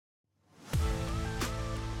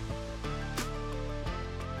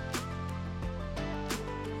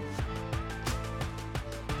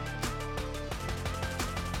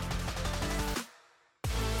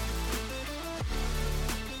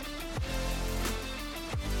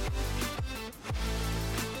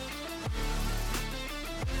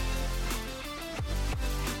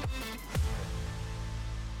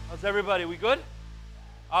How's everybody? We good?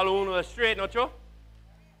 All uno straight, nocho?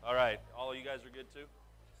 All right. All of you guys are good too?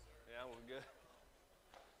 Yeah, we're good.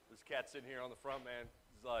 This cat sitting here on the front, man,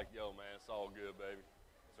 he's like, yo, man, it's all good, baby.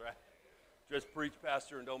 That's right. Just preach,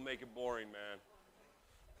 pastor, and don't make it boring, man.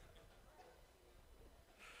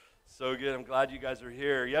 So good. I'm glad you guys are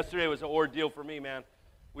here. Yesterday was an ordeal for me, man.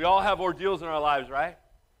 We all have ordeals in our lives, right?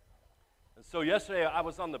 And so yesterday I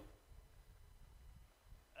was on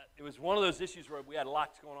it was one of those issues where we had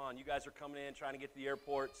lots going on. You guys are coming in, trying to get to the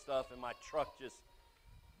airport stuff, and my truck just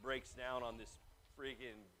breaks down on this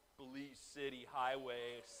freaking Belize City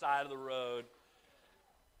highway, side of the road.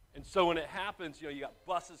 And so when it happens, you got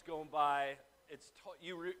buses going by.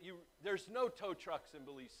 There's no tow trucks in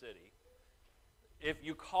Belize City. If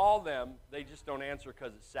you call them, they just don't answer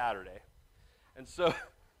because it's Saturday. And so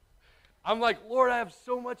I'm like, Lord, I have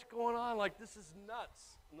so much going on. Like, this is nuts.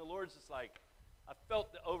 And the Lord's just like, I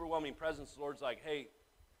felt the overwhelming presence. The Lord's like, hey,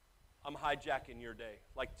 I'm hijacking your day.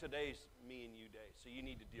 Like, today's me and you day, so you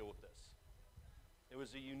need to deal with this. It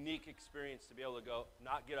was a unique experience to be able to go,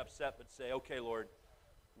 not get upset, but say, okay, Lord,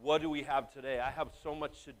 what do we have today? I have so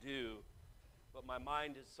much to do, but my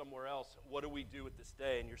mind is somewhere else. What do we do with this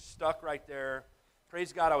day? And you're stuck right there.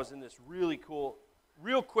 Praise God, I was in this really cool,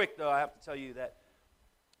 real quick, though, I have to tell you that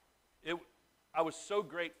I was so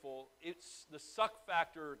grateful. It's the suck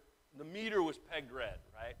factor. The meter was pegged red,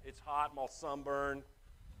 right? It's hot, I'm all sunburned.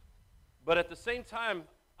 But at the same time,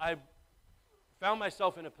 I found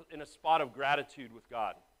myself in a spot of gratitude with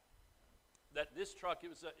God. That this truck,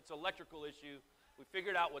 it's an electrical issue. We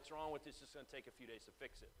figured out what's wrong with it. It's just going to take a few days to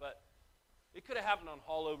fix it. But it could have happened on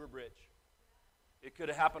Haulover Bridge. It could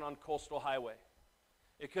have happened on Coastal Highway.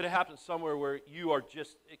 It could have happened somewhere where you are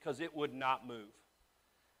just, because it would not move.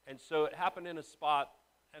 And so it happened in a spot.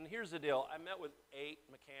 And here's the deal. I met with 8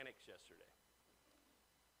 mechanics yesterday.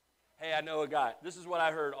 Hey, I know a guy. This is what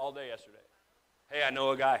I heard all day yesterday. Hey, I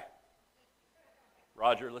know a guy.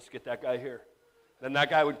 Roger, let's get that guy here. Then that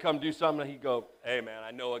guy would come do something, and he'd go, hey, man,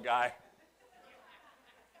 I know a guy.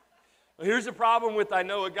 Well, here's the problem with I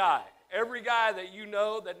know a guy. Every guy that you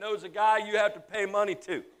know that knows a guy, you have to pay money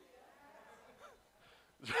to.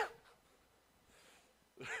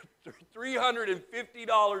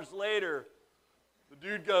 $350 later, the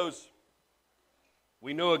dude goes,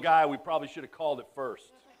 we know a guy, we probably should have called it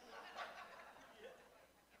first.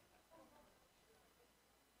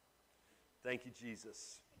 Thank you,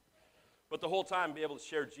 Jesus. But the whole time, be able to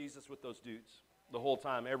share Jesus with those dudes. The whole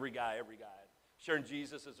time, every guy. Sharing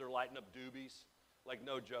Jesus as they're lighting up doobies. Like,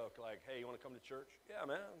 no joke. Like, hey, you want to come to church? Yeah,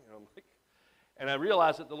 man. I'm like, and I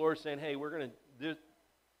realized that the Lord's saying, hey, we're going to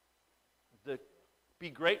be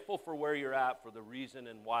grateful for where you're at for the reason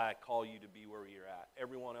and why I call you to be where you're at.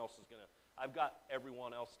 Everyone else is going to, I've got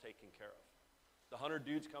everyone else taken care of. The 100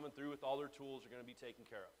 dudes coming through with all their tools are going to be taken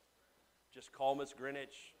care of. Just call Miss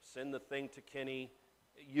Greenwich, send the thing to Kenny.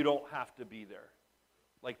 You don't have to be there.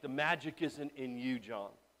 Like, the magic isn't in you, John.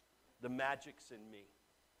 The magic's in me.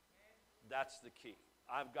 That's the key.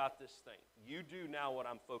 I've got this thing. You do now what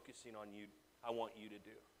I'm focusing on you, I want you to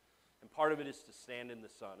do. And part of it is to stand in the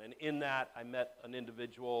sun. And in that, I met an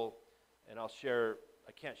individual, and I'll share,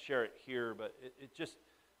 I can't share it here, but it just,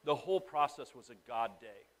 the whole process was a God day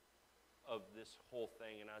of this whole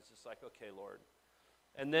thing. And I was just like, okay, Lord.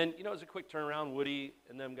 And then, it was a quick turnaround, Woody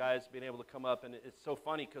and them guys being able to come up. And it's so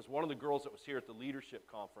funny because one of the girls that was here at the leadership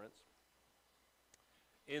conference,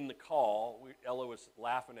 in the call, Ella was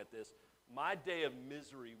laughing at this, my day of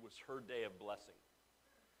misery was her day of blessing.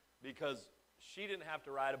 Because she didn't have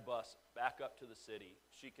to ride a bus back up to the city.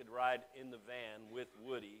 She could ride in the van with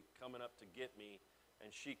Woody coming up to get me,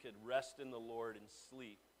 and she could rest in the Lord and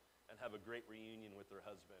sleep and have a great reunion with her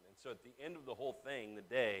husband. And so at the end of the whole thing, the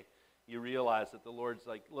day, you realize that the Lord's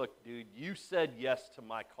like, look, dude, you said yes to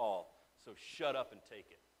my call, so shut up and take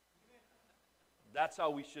it. That's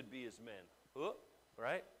how we should be as men.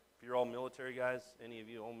 Right? If you're all military guys, any of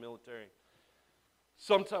you all military.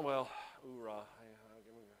 Sometime, well, hoorah.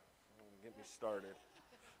 Get me started.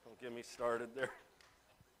 Don't get me started there.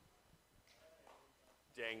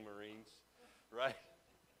 Dang Marines, right?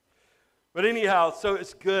 But anyhow, so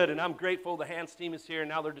it's good, and I'm grateful. The Hands team is here, and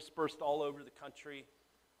now they're dispersed all over the country.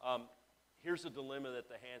 Here's a dilemma that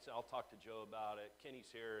the Hands, I'll talk to Joe about it. Kenny's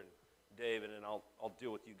here, and David, and I'll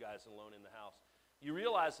deal with you guys alone in the house. You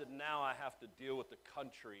realize that now I have to deal with the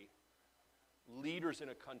country, leaders in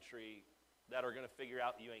a country that are going to figure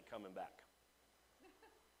out you ain't coming back.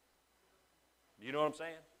 Do you know what I'm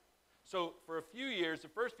saying? So for a few years, the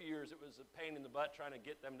first few years, it was a pain in the butt trying to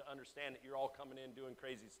get them to understand that you're all coming in doing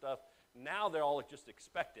crazy stuff. Now they're all just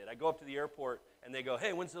expected. I go up to the airport, and they go,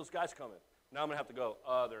 hey, when's those guys coming? Now I'm going to have to go,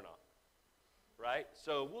 they're not. right?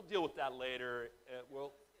 So we'll deal with that later.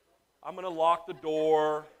 I'm going to lock the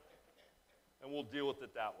door, and we'll deal with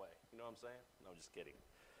it that way. You know what I'm saying? No, just kidding.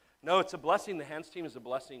 No, it's a blessing. The Hands team is a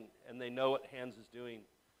blessing, and they know what Hands is doing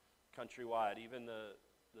countrywide. Even the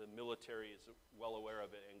military is well aware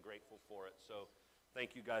of it and grateful for it. So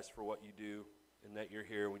thank you guys for what you do and that you're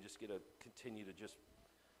here. We just get to continue to just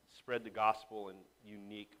spread the gospel in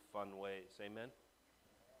unique, fun ways. Amen?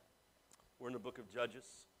 We're in the book of Judges.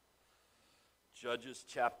 Judges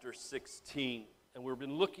chapter 16. And we've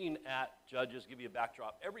been looking at Judges, give you a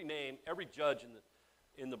backdrop. Every name, every judge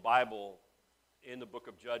in the Bible, in the book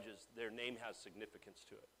of Judges, their name has significance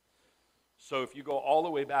to it. So if you go all the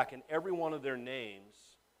way back, and every one of their names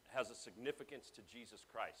has a significance to Jesus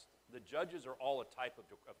Christ. The judges are all a type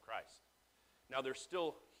of Christ. Now they're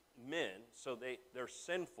still men, so they're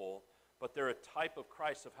sinful, but they're a type of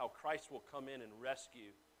Christ, of how Christ will come in and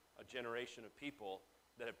rescue a generation of people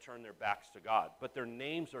that have turned their backs to God. But their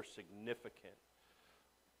names are significant.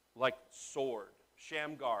 Like sword.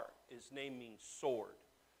 Shamgar, his name means sword.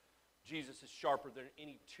 Jesus is sharper than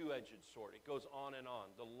any two-edged sword. It goes on and on.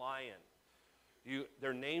 The lion.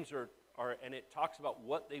 Their names are, and it talks about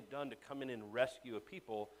what they've done to come in and rescue a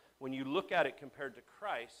people. When you look at it compared to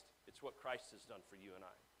Christ, it's what Christ has done for you and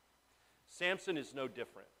I. Samson is no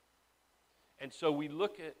different. And so we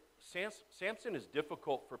look at, Samson is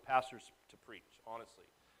difficult for pastors to preach, honestly.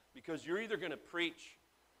 Because you're either going to preach,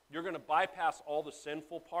 you're going to bypass all the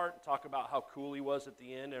sinful part and talk about how cool he was at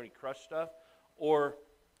the end and he crushed stuff, or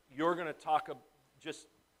you're going to talk just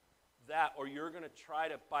that, or you're going to try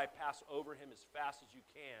to bypass over him as fast as you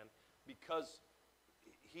can, because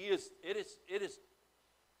it is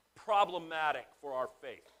problematic for our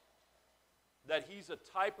faith that he's a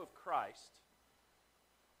type of Christ,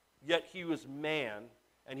 yet he was man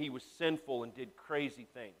and he was sinful and did crazy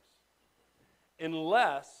things.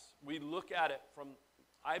 Unless we look at it from,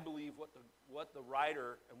 I believe what the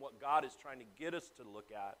writer and what God is trying to get us to look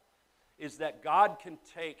at is that God can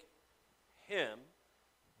take him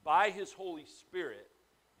by his Holy Spirit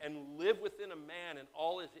and live within a man and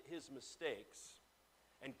all of his mistakes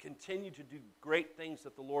and continue to do great things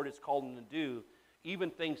that the Lord has called him to do,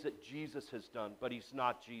 even things that Jesus has done, but he's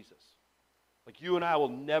not Jesus. Like you and I will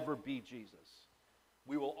never be Jesus.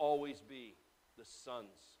 We will always be the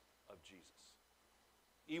sons of Jesus.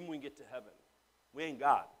 Even when we get to heaven, we ain't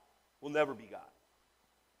God. We'll never be God.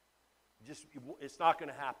 It's not going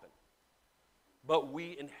to happen. But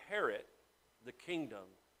we inherit the kingdom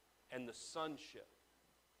and the sonship,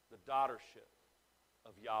 the daughtership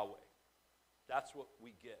of Yahweh. That's what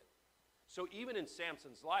we get. So even in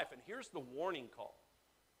Samson's life, and here's the warning call.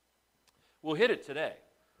 We'll hit it today.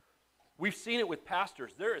 We've seen it with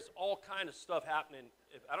pastors. There is all kind of stuff happening.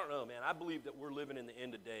 I don't know, man. I believe that we're living in the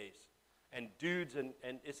end of days. And dudes, and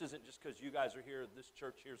this isn't just because you guys are here, this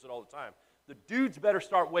church hears it all the time. The dudes better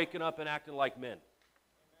start waking up and acting like men.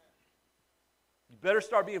 You better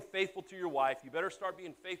start being faithful to your wife. You better start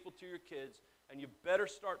being faithful to your kids. And you better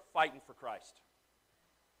start fighting for Christ.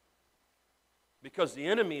 Because the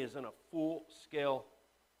enemy is in a full-scale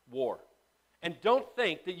war. And don't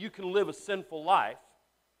think that you can live a sinful life.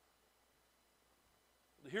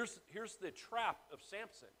 Here's the trap of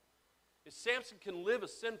Samson. Is Samson can live a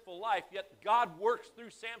sinful life, yet God works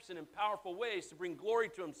through Samson in powerful ways to bring glory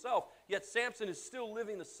to himself, yet Samson is still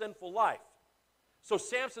living a sinful life. So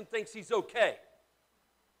Samson thinks he's okay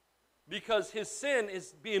because his sin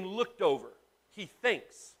is being looked over. He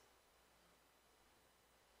thinks.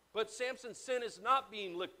 But Samson's sin is not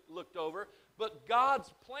being looked over, but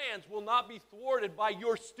God's plans will not be thwarted by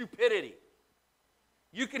your stupidity.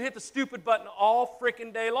 You can hit the stupid button all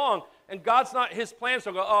freaking day long, and God's not, his plans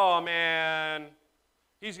will go, oh man.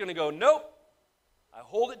 He's going to go, nope, I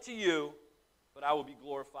hold it to you, but I will be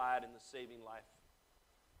glorified in the saving life.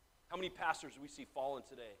 How many pastors do we see fallen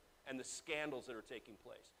today, and the scandals that are taking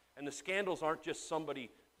place? And the scandals aren't just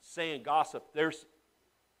somebody saying gossip.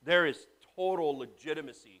 There is total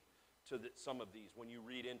legitimacy to some of these when you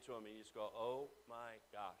read into them and you just go, oh my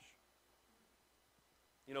gosh.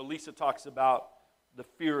 You know, Lisa talks about the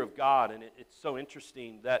fear of God, and it's so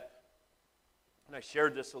interesting that, and I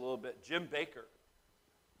shared this a little bit, Jim Bakker,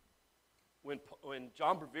 when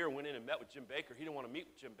John Bevere went in and met with Jim Bakker, he didn't want to meet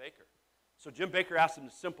with Jim Bakker. So Jim Bakker asked him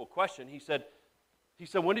a simple question. He said,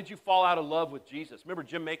 when did you fall out of love with Jesus? Remember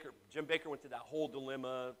Jim Bakker went through that whole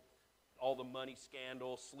dilemma, all the money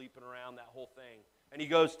scandal, sleeping around, that whole thing. And he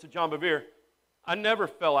goes to John Bevere, I never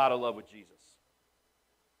fell out of love with Jesus.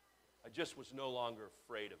 I just was no longer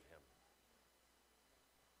afraid of him.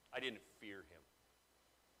 I didn't fear him.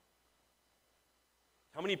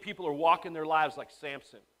 How many people are walking their lives like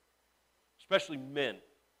Samson? Especially men.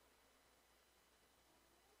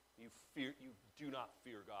 you do not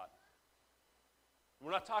fear God.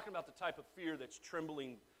 We're not talking about the type of fear that's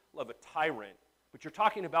trembling of a tyrant, but you're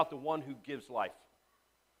talking about the one who gives life.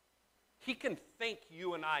 He can think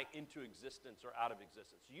you and I into existence or out of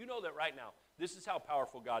existence. You know that right now. This is how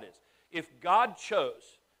powerful God is. If God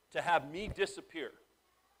chose to have me disappear,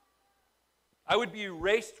 I would be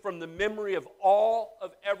erased from the memory of all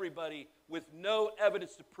of everybody with no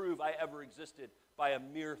evidence to prove I ever existed by a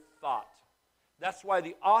mere thought. That's why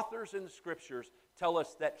the authors in the Scriptures tell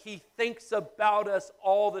us that He thinks about us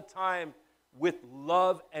all the time with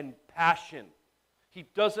love and passion. He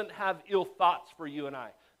doesn't have ill thoughts for you and I.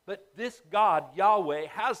 But this God, Yahweh,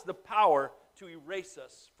 has the power to erase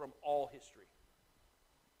us from all history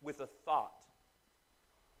with a thought.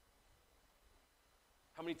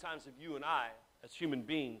 How many times have you and I, as human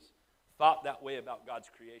beings, thought that way about God's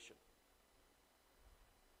creation?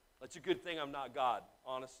 It's a good thing I'm not God,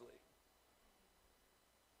 honestly.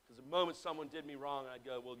 Because the moment someone did me wrong, I'd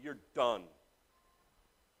go, well, you're done.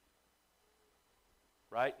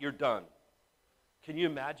 Right? You're done. Can you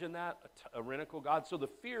imagine that? A tyrannical God? So the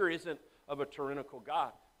fear isn't of a tyrannical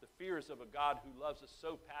God. The fear is of a God who loves us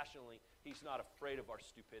so passionately, He's not afraid of our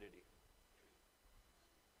stupidity.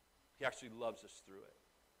 He actually loves us through it.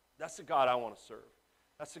 That's the God I want to serve.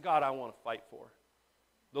 That's the God I want to fight for.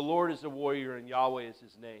 The Lord is a warrior, and Yahweh is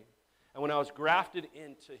His name. And when I was grafted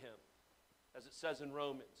into Him, as it says in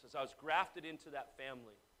Romans, as I was grafted into that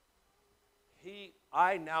family,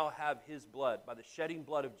 I now have His blood, by the shedding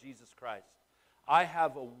blood of Jesus Christ. I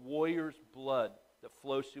have a warrior's blood that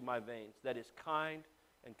flows through my veins that is kind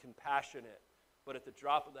and compassionate, but at the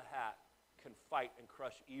drop of the hat can fight and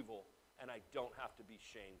crush evil, and I don't have to be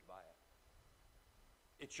shamed by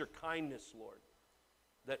it. It's your kindness, Lord,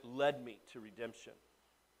 that led me to redemption.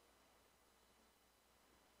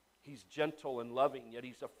 He's gentle and loving, yet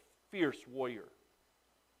He's a fierce warrior.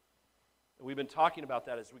 And we've been talking about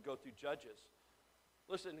that as we go through Judges.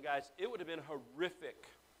 Listen, guys, it would have been horrific.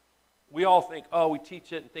 We all think, oh, we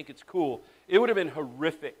teach it and think it's cool. It would have been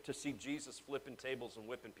horrific to see Jesus flipping tables and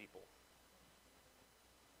whipping people.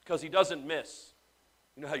 Because He doesn't miss.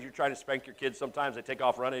 You know how you're trying to spank your kids sometimes, they take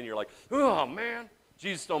off running and you're like, oh, man.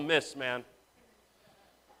 Jesus don't miss, man.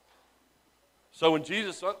 So when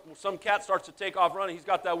some cat starts to take off running, he's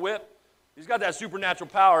got that whip. He's got that supernatural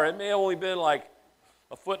power. It may have only been like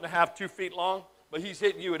 1.5 feet, 2 feet long, but he's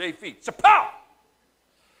hitting you at 8 feet. Chapow!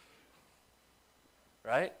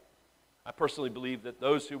 Right? I personally believe that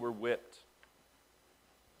those who were whipped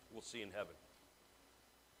will see in heaven.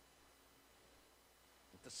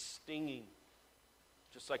 The stinging,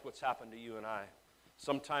 just like what's happened to you and I,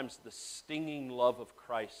 sometimes the stinging love of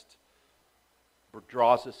Christ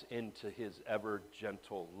draws us into His ever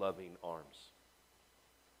gentle, loving arms.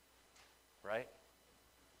 Right?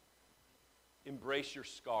 Embrace your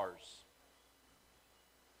scars.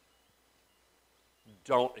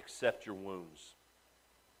 Don't accept your wounds.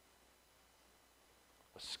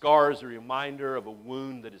 A scar is a reminder of a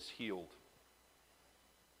wound that is healed.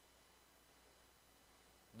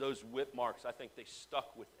 Those whip marks, I think they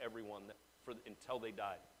stuck with everyone until they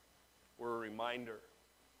died, were a reminder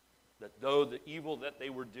that though the evil that they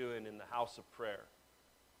were doing in the house of prayer,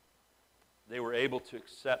 they were able to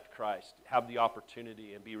accept Christ, have the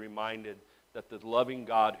opportunity, and be reminded that the loving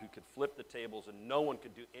God who could flip the tables and no one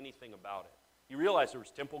could do anything about it. You realize there was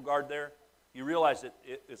temple guard there? You realize it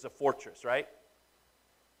is a fortress, right?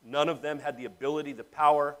 None of them had the ability, the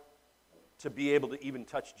power to be able to even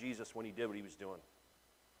touch Jesus when He did what He was doing.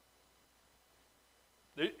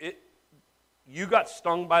 You got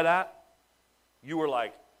stung by that. You were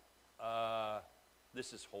like,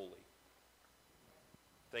 this is holy.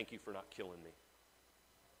 Thank you for not killing me.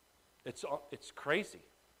 It's crazy.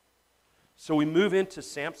 So we move into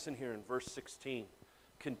Samson here in verse 16,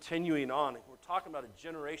 continuing on. We're talking about a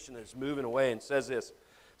generation that is moving away, and says this: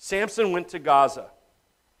 Samson went to Gaza.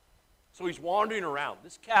 So he's wandering around.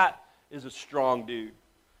 This cat is a strong dude.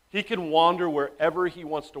 He can wander wherever he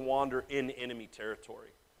wants to wander in enemy territory.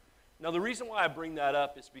 Now, the reason why I bring that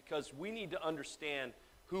up is because we need to understand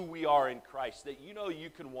who we are in Christ. That you know you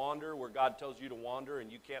can wander where God tells you to wander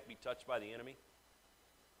and you can't be touched by the enemy.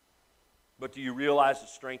 But do you realize the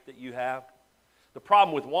strength that you have? The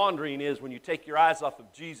problem with wandering is when you take your eyes off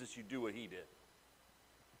of Jesus, you do what He did.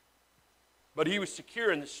 But he was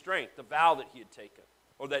secure in the strength, the vow that he had taken,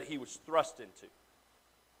 or that he was thrust into.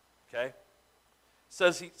 Okay? It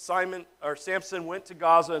says Samson went to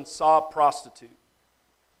Gaza and saw a prostitute.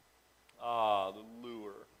 Ah, the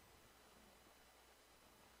lure.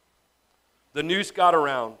 The news got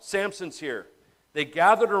around. Samson's here. They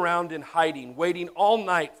gathered around in hiding, waiting all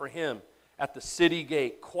night for him at the city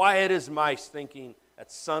gate, quiet as mice, thinking,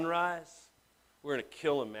 at sunrise, we're going to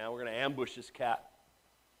kill him, man. We're going to ambush this cat.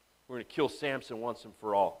 We're going to kill Samson once and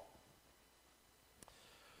for all.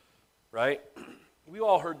 Right? We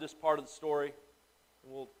all heard this part of the story.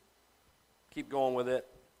 We'll keep going with it. It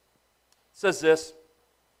says this: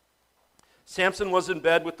 Samson was in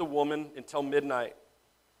bed with the woman until midnight.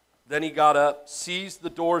 Then he got up, seized the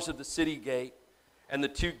doors of the city gate and the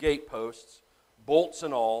 2 gateposts, bolts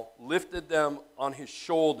and all, lifted them on his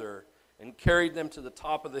shoulder, and carried them to the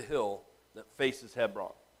top of the hill that faces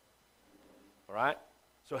Hebron. All right?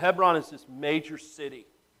 So Hebron is this major city.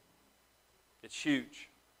 It's huge.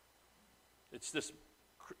 It's this,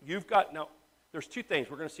 now, there's 2 things.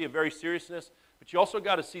 We're going to see a very seriousness, but you also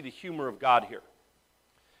got to see the humor of God here.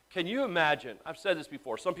 Can you imagine, I've said this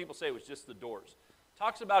before, some people say it was just the doors.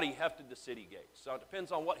 Talks about he hefted the city gates. So it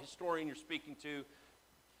depends on what historian you're speaking to.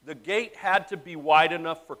 The gate had to be wide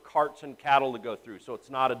enough for carts and cattle to go through, so it's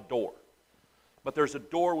not a door. But there's a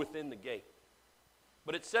door within the gate.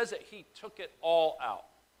 But it says that he took it all out,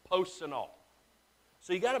 posts and all.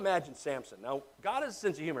 So you got to imagine Samson. Now, God has a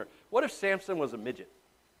sense of humor. What if Samson was a midget?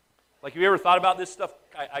 Like, have you ever thought about this stuff?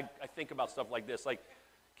 I think about stuff like this. Like,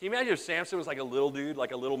 can you imagine if Samson was like a little dude,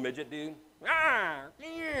 like a little midget dude?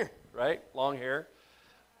 Right? Long hair.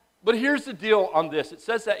 But here's the deal on this. It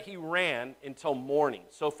says that he ran until morning.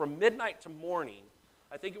 So from midnight to morning,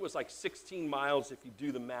 I think it was like 16 miles if you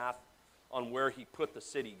do the math on where he put the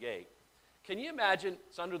city gate. Can you imagine?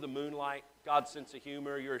 It's under the moonlight, God's sense of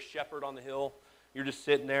humor. You're a shepherd on the hill. You're just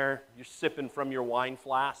sitting there. You're sipping from your wine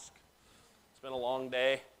flask. It's been a long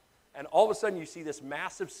day. And all of a sudden you see this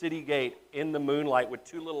massive city gate in the moonlight with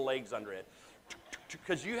 2 little legs under it.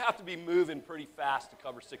 Because you have to be moving pretty fast to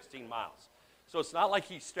cover 16 miles. So it's not like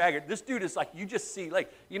he's staggered. This dude is like, you just see, like,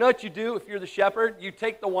 you know what you do if you're the shepherd? You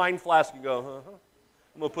take the wine flask and go,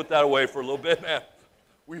 I'm going to put that away for a little bit, man.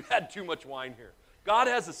 We've had too much wine here. God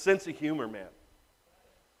has a sense of humor, man.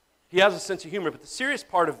 He has a sense of humor. But the serious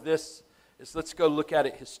part of this is, let's go look at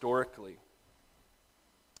it historically,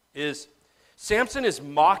 is Samson is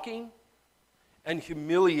mocking and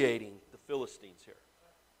humiliating the Philistines here.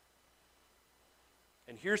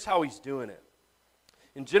 And here's how he's doing it.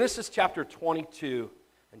 In Genesis chapter 22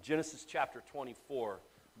 and Genesis chapter 24,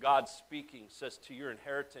 God speaking says, to your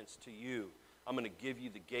inheritance, to you, I'm going to give you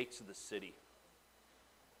the gates of the city.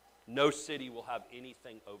 No city will have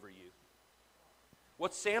anything over you.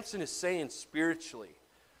 What Samson is saying spiritually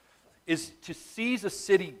is to seize a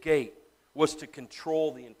city gate was to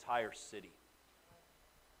control the entire city.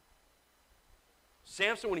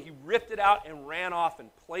 Samson, when he ripped it out and ran off and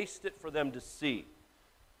placed it for them to see,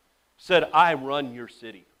 said, I run your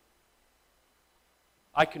city.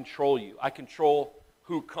 I control you. I control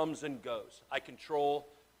who comes and goes. I control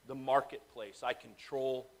the marketplace. I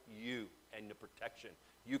control you and the protection.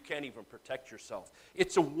 You can't even protect yourself.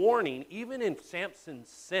 It's a warning, even in Samson's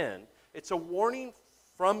sin, it's a warning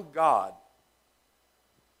from God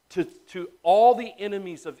to all the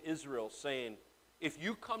enemies of Israel, saying, if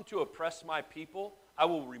you come to oppress my people, I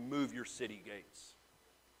will remove your city gates.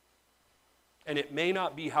 And it may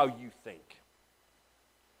not be how you think.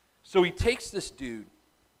 So he takes this dude,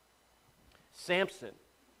 Samson,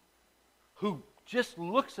 who just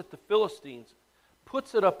looks at the Philistines,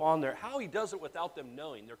 puts it up on there. How he does it without them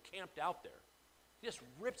knowing. They're camped out there. He just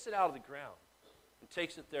rips it out of the ground and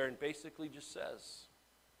takes it there and basically just says,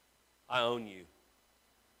 I own you.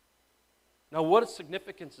 Now, what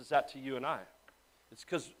significance is that to you and I? It's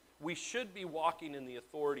because we should be walking in the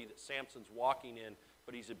authority that Samson's walking in,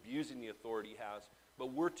 but he's abusing the authority he has.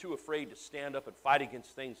 But we're too afraid to stand up and fight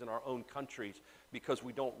against things in our own countries because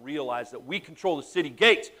we don't realize that we control the city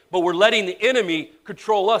gates, but we're letting the enemy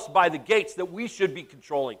control us by the gates that we should be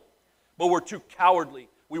controlling. But we're too cowardly.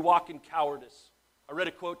 We walk in cowardice. I read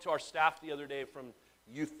a quote to our staff the other day from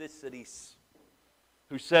Thucydides,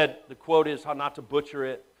 who said, the quote is, how not to butcher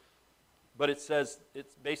it, but it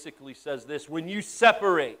basically says this: when you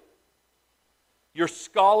separate your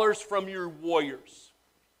scholars from your warriors,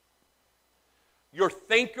 your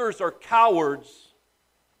thinkers are cowards,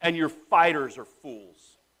 and your fighters are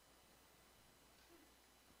fools.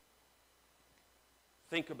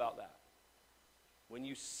 Think about that. When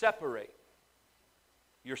you separate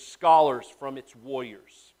your scholars from its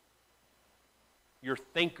warriors, your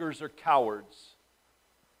thinkers are cowards,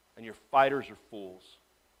 and your fighters are fools.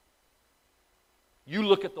 You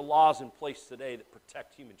look at the laws in place today that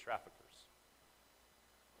protect human traffickers.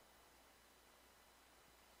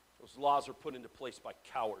 Those laws are put into place by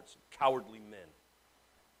cowards, cowardly men.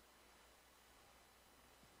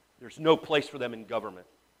 There's no place for them in government.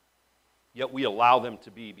 Yet we allow them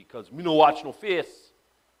to be because we no watch no face.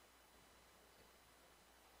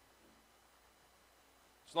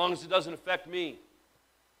 As long as it doesn't affect me.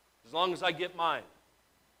 As long as I get mine.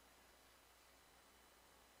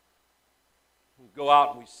 We go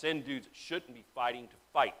out and we send dudes that shouldn't be fighting to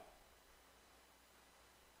fight.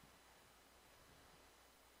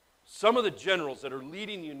 Some of the generals that are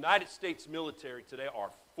leading the United States military today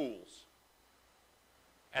are fools.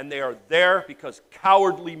 And they are there because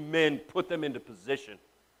cowardly men put them into position.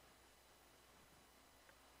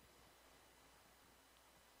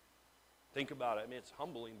 Think about it. I mean, it's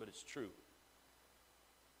humbling, but it's true.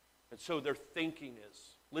 And so their thinking is,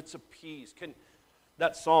 let's appease.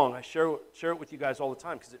 That song, I share it with you guys all the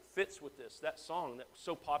time because it fits with this. That song that was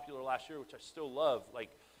so popular last year, which I still love, like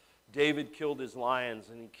David killed his lions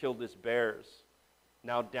and he killed his bears.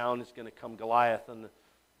 Now down is going to come Goliath. And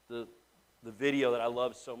the video that I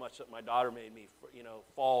love so much that my daughter made me,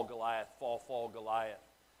 fall Goliath, fall Goliath.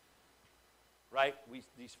 Right?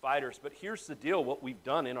 These fighters. But here's the deal, what we've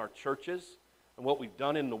done in our churches and what we've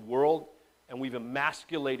done in the world, and we've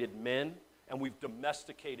emasculated men, and we've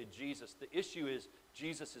domesticated Jesus. The issue is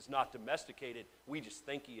Jesus is not domesticated. We just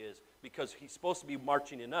think he is because he's supposed to be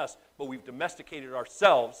marching in us, but we've domesticated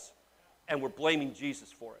ourselves, and we're blaming Jesus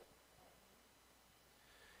for it.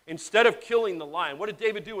 Instead of killing the lion, what did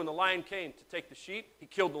David do when the lion came to take the sheep? He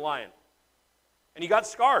killed the lion. And he got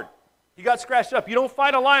scarred. He got scratched up. You don't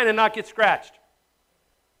fight a lion and not get scratched.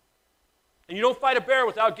 And you don't fight a bear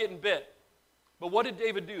without getting bit. But what did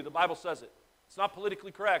David do? The Bible says it. It's not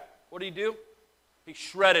politically correct. What did he do? He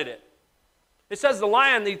shredded it. It says the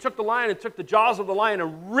lion, he took the lion and took the jaws of the lion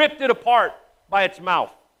and ripped it apart by its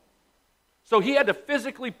mouth. So he had to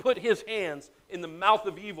physically put his hands in the mouth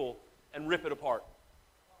of evil and rip it apart.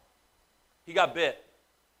 He got bit.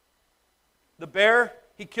 The bear,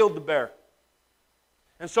 he killed the bear.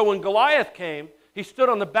 And so when Goliath came, he stood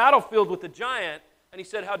on the battlefield with the giant, and he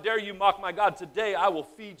said, "How dare you mock my God? Today I will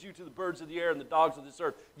feed you to the birds of the air and the dogs of this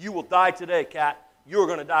earth. You will die today, cat. You are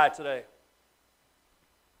going to die today."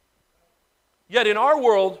 Yet in our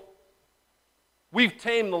world, we've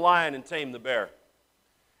tamed the lion and tamed the bear.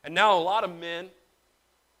 And now a lot of men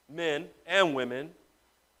and women,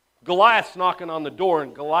 Goliath's knocking on the door,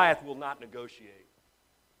 and Goliath will not negotiate.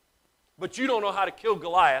 But you don't know how to kill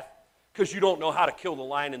Goliath because you don't know how to kill the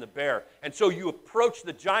lion and the bear. And so you approach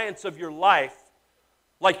the giants of your life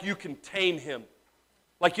like you can tame him,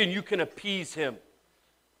 like you can appease him.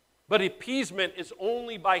 But appeasement is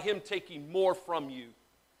only by him taking more from you.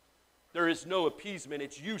 There is no appeasement.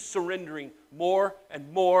 It's you surrendering more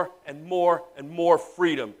and more and more and more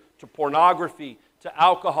freedom to pornography, to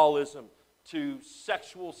alcoholism, to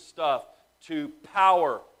sexual stuff, to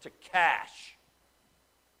power, to cash.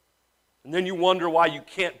 And then you wonder why you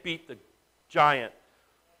can't beat the giant.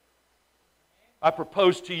 I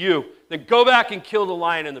propose to you, then go back and kill the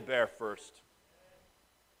lion and the bear first.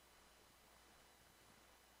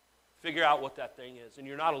 Figure out what that thing is. And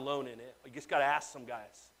you're not alone in it. You just got to ask some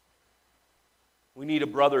guys. We need a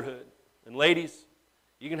brotherhood. And ladies,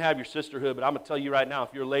 you can have your sisterhood, but I'm going to tell you right now, if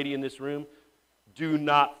you're a lady in this room, do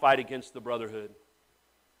not fight against the brotherhood.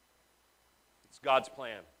 It's God's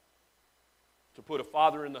plan to put a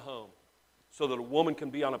father in the home so that a woman can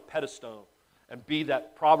be on a pedestal and be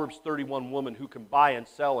that Proverbs 31 woman who can buy and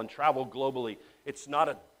sell and travel globally.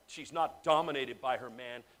 She's not dominated by her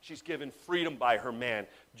man. She's given freedom by her man.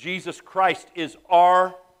 Jesus Christ is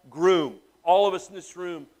our groom. All of us in this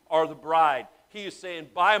room are the bride. He is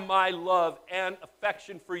saying, by my love and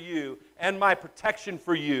affection for you and my protection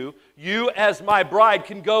for you, you as my bride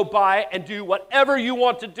can go by and do whatever you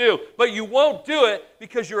want to do. But you won't do it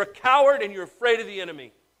because you're a coward and you're afraid of the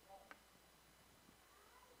enemy.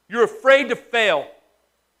 You're afraid to fail.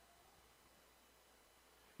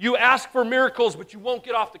 You ask for miracles, but you won't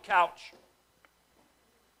get off the couch.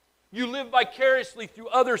 You live vicariously through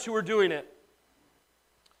others who are doing it.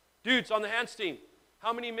 Dudes on the hands team,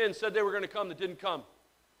 how many men said they were going to come that didn't come?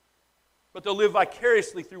 But they'll live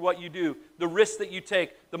vicariously through what you do, the risks that you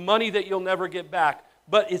take, the money that you'll never get back,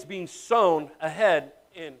 but it's being sown ahead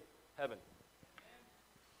in heaven.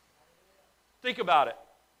 Think about it.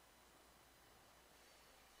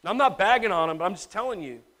 I'm not bagging on them, but I'm just telling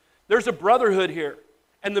you, there's a brotherhood here,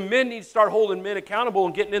 and the men need to start holding men accountable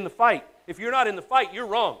and getting in the fight. If you're not in the fight, you're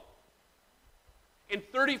wrong. In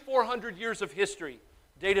 3,400 years of history,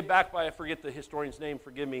 dated back by, I forget the historian's name,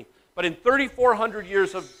 forgive me, but in 3,400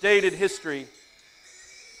 years of dated history,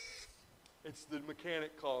 it's the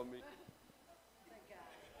mechanic calling me.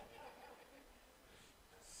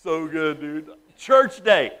 So good, dude. Church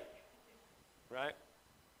day, right?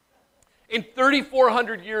 In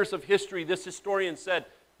 3,400 years of history, this historian said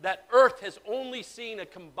that Earth has only seen a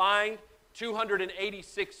combined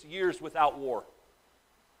 286 years without war.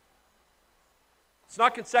 It's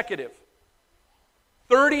not consecutive.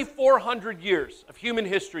 3,400 years of human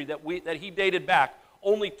history that he dated back,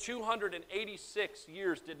 only 286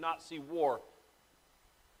 years did not see war.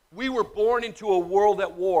 We were born into a world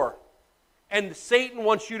at war, and Satan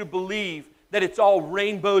wants you to believe that it's all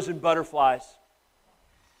rainbows and butterflies.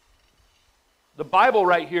 The Bible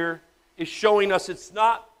right here is showing us it's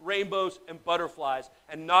not rainbows and butterflies,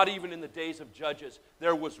 and not even in the days of Judges.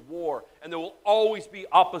 There was war, and there will always be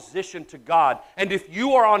opposition to God. And if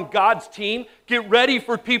you are on God's team, get ready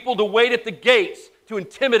for people to wait at the gates to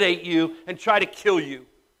intimidate you and try to kill you.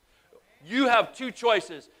 You have two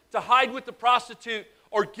choices: to hide with the prostitute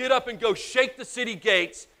or get up and go shake the city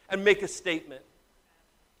gates and make a statement.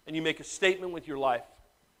 And you make a statement with your life.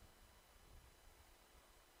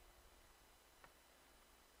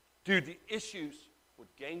 Dude, the issues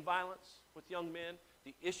with gang violence with young men,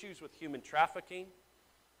 the issues with human trafficking,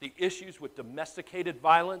 the issues with domesticated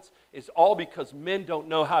violence is all because men don't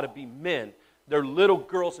know how to be men. They're little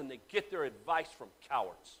girls and they get their advice from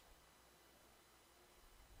cowards.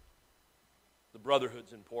 The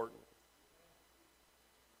brotherhood's important.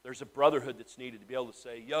 There's a brotherhood that's needed to be able to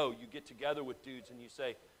say, yo, you get together with dudes and you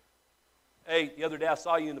say, hey, the other day I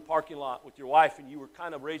saw you in the parking lot with your wife and you were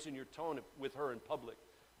kind of raising your tone with her in public.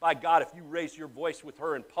 By God, if you raise your voice with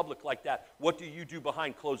her in public like that, what do you do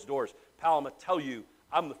behind closed doors? Pal, I'm going to tell you,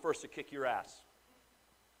 I'm the first to kick your ass.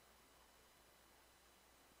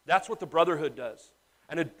 That's what the brotherhood does.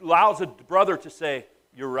 And it allows a brother to say,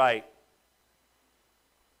 you're right.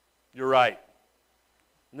 You're right.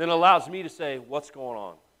 And then it allows me to say, what's going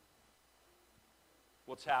on?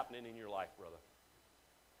 What's happening in your life, brother?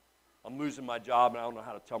 I'm losing my job and I don't know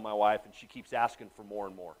how to tell my wife, and she keeps asking for more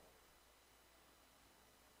and more.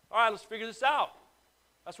 All right, let's figure this out.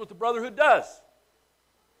 That's what the brotherhood does.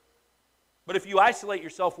 But if you isolate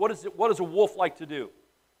yourself, what does a wolf like to do?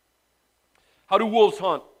 How do wolves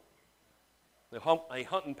hunt? They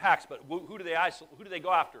hunt in packs, but who do they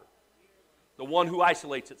go after? The one who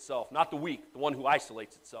isolates itself, not the weak, the one who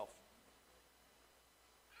isolates itself.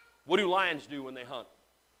 What do lions do when they hunt?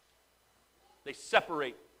 They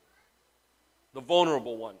separate the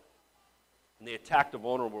vulnerable one, and they attack the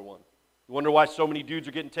vulnerable one. You wonder why so many dudes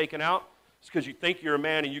are getting taken out? It's because you think you're a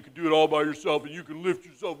man and you can do it all by yourself and you can lift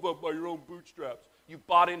yourself up by your own bootstraps. You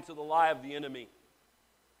bought into the lie of the enemy.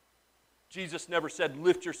 Jesus never said,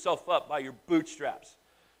 lift yourself up by your bootstraps.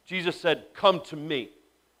 Jesus said, come to me,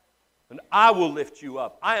 and I will lift you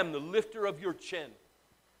up. I am the lifter of your chin.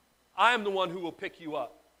 I am the one who will pick you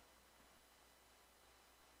up.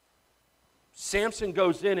 Samson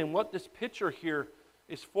goes in, and what this picture here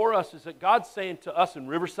is for us is that God's saying to us in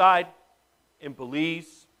Riverside, in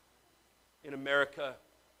Belize, in America,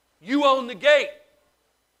 you own the gate.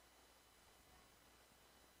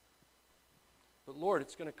 But Lord,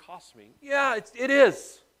 it's going to cost me. Yeah, it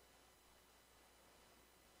is.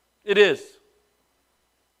 It is.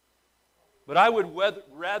 But I would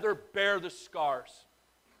rather bear the scars.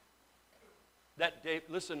 That day,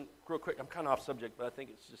 listen real quick, I'm kind of off subject, but I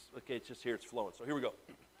think it's just, okay, it's just here, it's flowing. So here we go.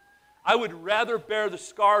 I would rather bear the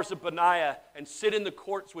scars of Benaiah and sit in the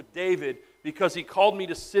courts with David because he called me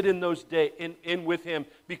to sit in those in with him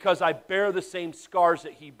because I bear the same scars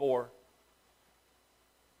that he bore.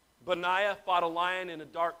 Benaiah fought a lion in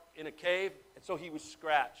a cave, and so he was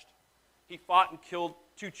scratched. He fought and killed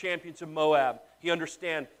 2 champions of Moab. He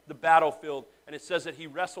understands the battlefield, and it says that he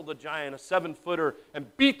wrestled a giant, a 7-footer,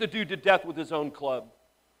 and beat the dude to death with his own club.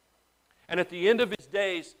 And at the end of his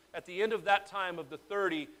days, at the end of that time of the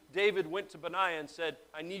 30, David went to Benaiah and said,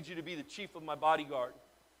 I need you to be the chief of my bodyguard.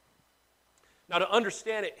 Now to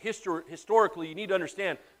understand it historically, you need to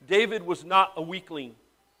understand, David was not a weakling.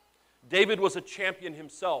 David was a champion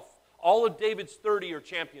himself. All of David's 30 are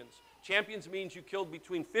champions. Champions means you killed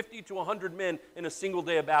between 50 to 100 men in a single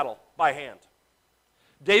day of battle by hand.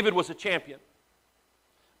 David was a champion.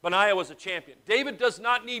 Benaiah was a champion. David does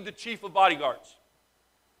not need the chief of bodyguards.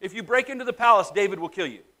 If you break into the palace, David will kill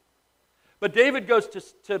you. But David goes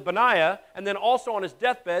to Benaiah, and then also on his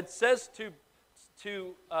deathbed says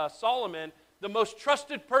to Solomon, the most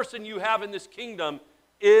trusted person you have in this kingdom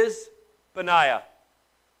is Benaiah.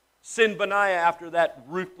 Send Benaiah after that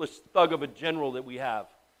ruthless thug of a general that we have.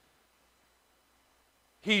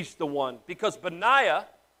 He's the one. Because Benaiah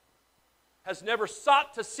has never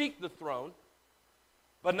sought to seek the throne.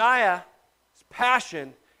 Benaiah's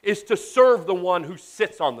passion is to serve the one who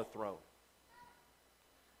sits on the throne.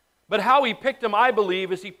 But how he picked him, I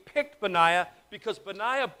believe, is he picked Benaiah because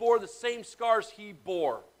Benaiah bore the same scars he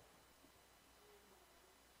bore.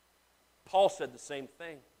 Paul said the same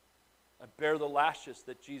thing. I bear the lashes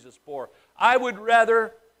that Jesus bore. I would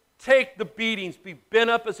rather take the beatings, be bent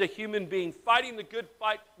up as a human being, fighting the good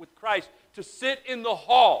fight with Christ, to sit in the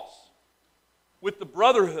halls with the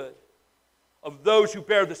brotherhood of those who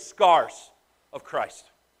bear the scars of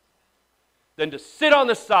Christ, than to sit on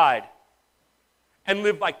the side and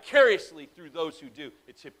live vicariously through those who do.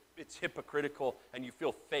 It's hypocritical, and you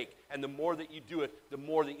feel fake. And the more that you do it, the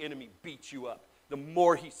more the enemy beats you up. The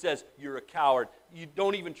more he says, you're a coward. You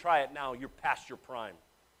don't even try it now. You're past your prime.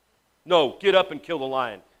 No, get up and kill the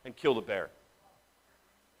lion and kill the bear.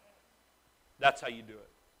 That's how you do it.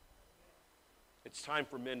 It's time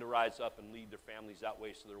for men to rise up and lead their families that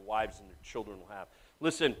way so their wives and their children will have.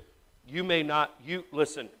 Listen,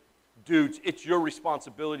 listen, dudes, it's your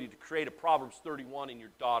responsibility to create a Proverbs 31 in your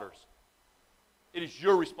daughters. It is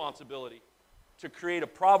your responsibility to create a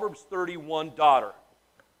Proverbs 31 daughter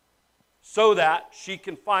so that she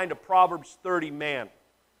can find a Proverbs 30 man.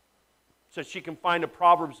 So she can find a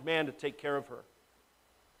Proverbs man to take care of her.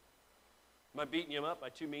 Am I beating you up? Am I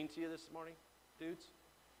too mean to you this morning, dudes?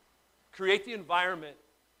 Create the environment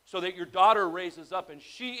so that your daughter raises up, and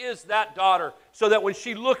she is that daughter, so that when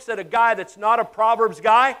she looks at a guy that's not a Proverbs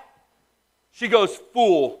guy, she goes,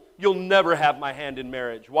 fool, you'll never have my hand in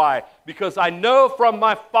marriage. Why? Because I know from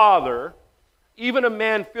my father, even a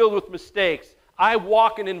man filled with mistakes, I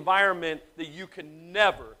walk an environment that you can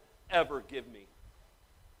never, ever give me.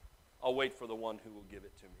 I'll wait for the one who will give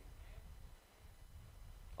it to me.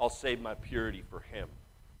 I'll save my purity for him.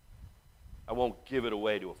 I won't give it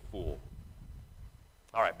away to a fool.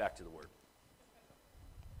 All right, back to the word.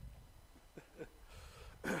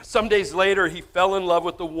 Some days later, he fell in love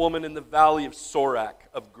with a woman in the valley of Sorek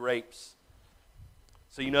of grapes.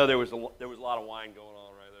 So you know there was a lot of wine going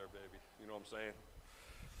on right there, baby. You know what I'm saying?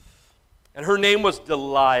 And her name was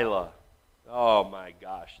Delilah. Oh my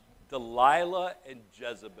gosh. Delilah and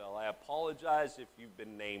Jezebel. I apologize if you've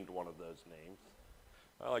been named one of those names.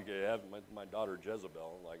 I like to have my daughter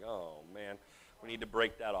Jezebel. I'm like, oh man, we need to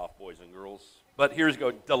break that off, boys and girls. But here's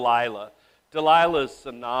go, Delilah. Delilah is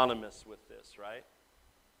synonymous with this, right?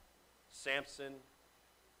 Samson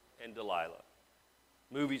and Delilah.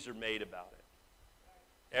 Movies are made about it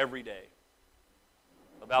every day.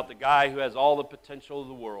 About the guy who has all the potential of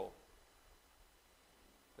the world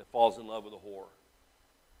that falls in love with a whore.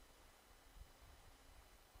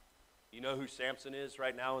 You know who Samson is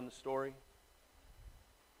right now in the story?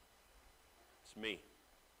 It's me.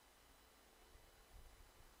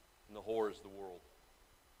 And the whore is the world.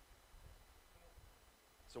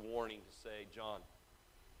 It's a warning to say, John,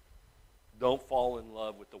 don't fall in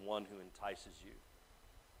love with the one who entices you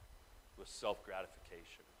with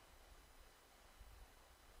self-gratification.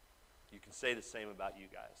 You can say the same about you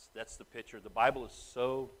guys. That's the picture. The Bible is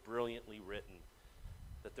so brilliantly written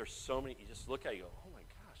that there's so many, you just look at it and go, oh my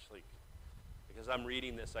gosh, like, because I'm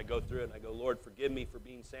reading this, I go through it and I go, Lord, forgive me for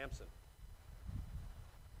being Samson.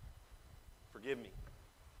 Forgive me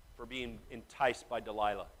for being enticed by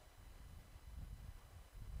Delilah.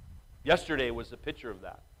 Yesterday was a picture of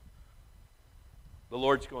that. The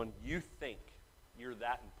Lord's going, you think you're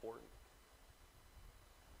that important,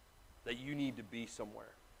 that you need to be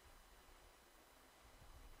somewhere.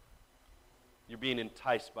 You're being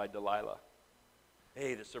enticed by Delilah.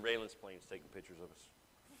 Hey, the surveillance plane's taking pictures of us.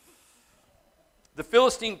 The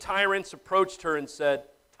Philistine tyrants approached her and said,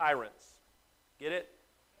 tyrants, get it?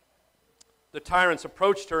 The tyrants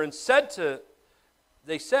approached her and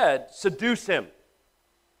they said, seduce him.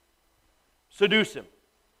 Seduce him.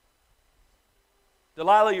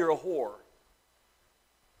 Delilah, you're a whore.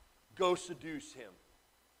 Go seduce him.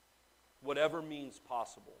 Whatever means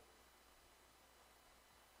possible.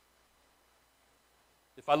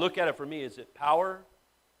 If I look at it for me, is it power?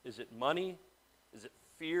 Is it money? Is it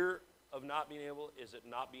fear of not being able? Is it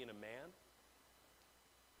not being a man?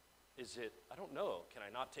 Is it, I don't know, can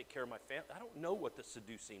I not take care of my family? I don't know what the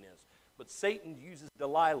seducing is. But Satan uses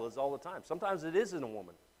Delilahs all the time. Sometimes it isn't a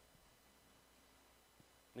woman.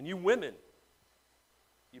 And you women,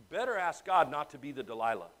 you better ask God not to be the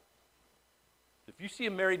Delilah. If you see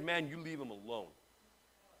a married man, you leave him alone.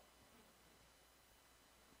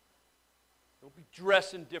 Don't be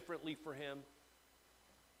dressing differently for him.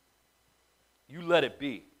 You let it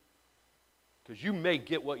be. Because you may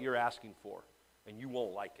get what you're asking for, and you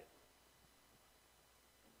won't like it.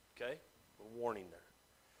 Okay? A warning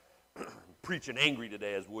there. I'm preaching angry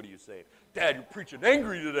today, as Woody is saying. Dad, you're preaching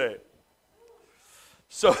angry today.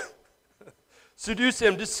 So, seduce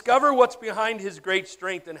him. Discover what's behind his great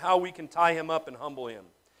strength and how we can tie him up and humble him.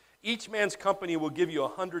 Each man's company will give you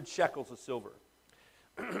 100 shekels of silver.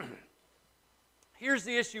 Here's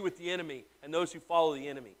the issue with the enemy and those who follow the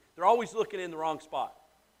enemy. They're always looking in the wrong spot.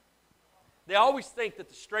 They always think that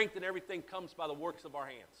the strength and everything comes by the works of our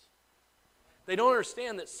hands. They don't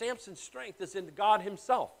understand that Samson's strength is in God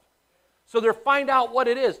himself. So they find out what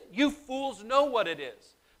it is. You fools know what it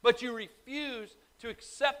is, but you refuse to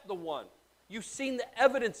accept the one. You've seen the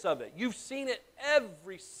evidence of it. You've seen it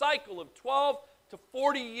every cycle of 12 to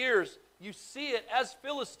 40 years. You see it as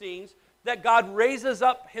Philistines, that God raises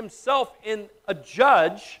up himself in a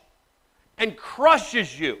judge and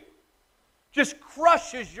crushes you. Just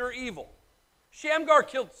crushes your evil. Shamgar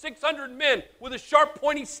killed 600 men with a sharp,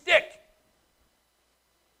 pointy stick.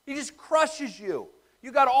 He just crushes you.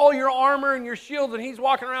 You got all your armor and your shield, and he's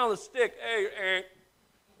walking around with a stick. Hey,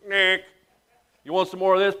 Nick. You want some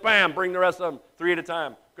more of this? Bam, bring the rest of them, 3 at a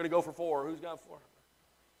time. Going to go for 4. Who's got 4?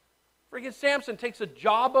 Freaking Samson takes a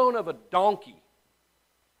jawbone of a donkey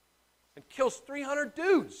and kills 300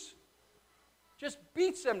 dudes. Just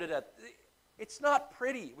beats them to death. It's not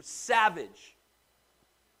pretty. It was savage.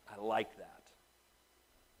 I like that.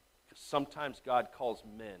 Because sometimes God calls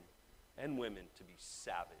men and women to be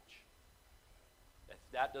savage. If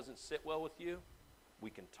that doesn't sit well with you, we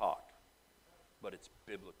can talk. But it's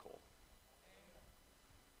biblical.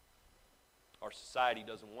 Our society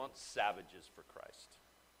doesn't want savages for Christ.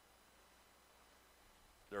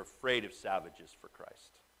 They're afraid of savages for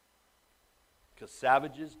Christ. Because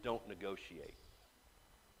savages don't negotiate.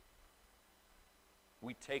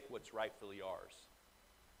 We take what's rightfully ours,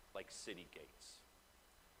 like city gates.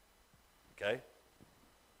 Okay?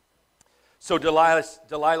 So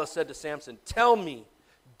Delilah said to Samson, "Tell me,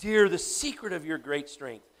 dear, the secret of your great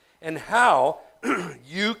strength, and how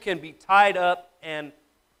you can be tied up and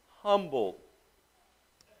humbled."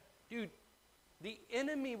 Dude, the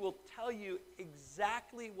enemy will tell you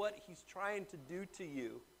exactly what he's trying to do to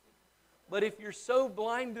you. But if you're so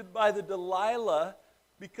blinded by the Delilah,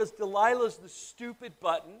 because Delilah's the stupid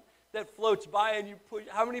button that floats by and you push.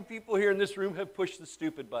 How many people here in this room have pushed the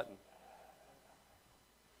stupid button?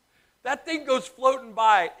 That thing goes floating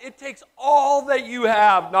by. It takes all that you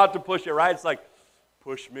have not to push it, right? It's like,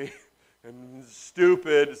 push me, and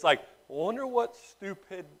stupid. It's like, I wonder what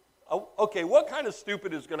stupid, okay, what kind of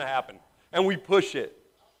stupid is going to happen? And we push it,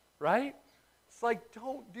 right? It's like,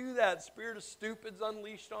 don't do that. Spirit of stupid's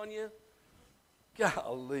unleashed on you.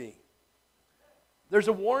 Golly. There's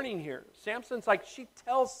a warning here. Samson's like, she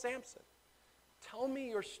tells Samson, tell me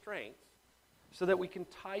your strength so that we can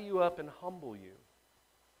tie you up and humble you.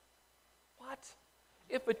 What?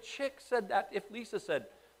 If a chick said that, if Lisa said,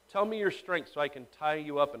 tell me your strength so I can tie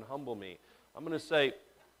you up and humble me, I'm going to say,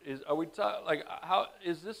 is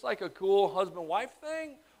this like a cool husband-wife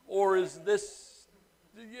thing? Or is this,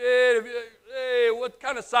 hey, what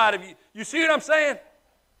kind of side of you? You see what I'm saying?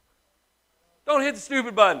 Don't hit the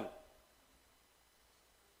stupid button.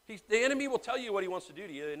 The enemy will tell you what he wants to do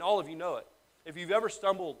to you, and all of you know it. If you've ever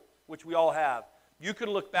stumbled, which we all have, you can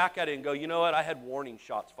look back at it and go, you know what, I had warning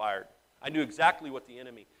shots fired. I knew exactly what the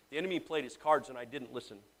enemy played his cards, and I didn't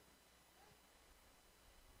listen.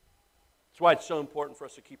 That's why it's so important for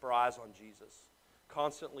us to keep our eyes on Jesus.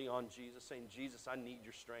 Constantly on Jesus, saying, Jesus, I need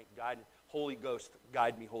your strength. Guide me. Holy Ghost,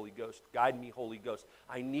 guide me, Holy Ghost. Guide me, Holy Ghost.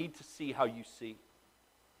 I need to see how you see.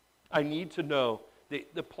 I need to know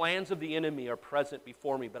the plans of the enemy are present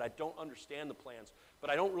before me, but I don't understand the plans. But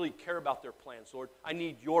I don't really care about their plans, Lord. I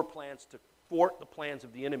need your plans to thwart the plans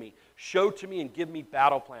of the enemy. Show to me and give me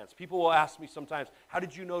battle plans. People will ask me sometimes, how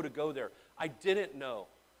did you know to go there? I didn't know.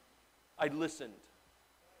 I listened.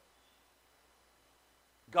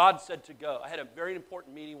 God said to go. I had a very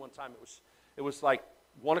important meeting one time. It was like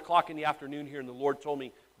 1 o'clock in the afternoon here, and the Lord told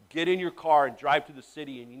me, get in your car and drive to the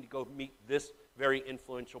city, and you need to go meet this very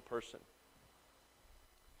influential person.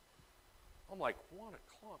 I'm like, 1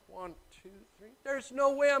 o'clock, 1, 2, 3. There's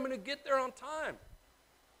no way I'm going to get there on time.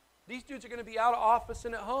 These dudes are going to be out of office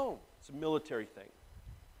and at home. It's a military thing.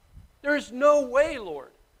 There is no way,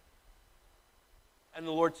 Lord. And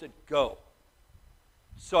the Lord said, go.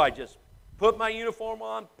 So I just put my uniform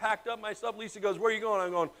on, packed up my stuff. Lisa goes, where are you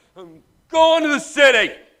going? I'm going to the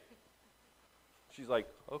city. She's like,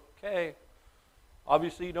 okay.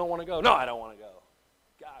 Obviously you don't want to go. No, I don't want to go.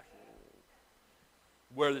 Gosh.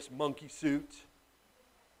 Wear this monkey suit.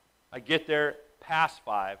 I get there past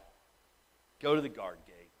 5, go to the guard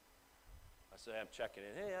gate. I say, I'm checking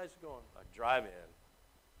in. Hey, how's it going? I drive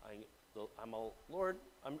in. Lord,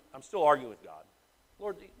 I'm still arguing with God.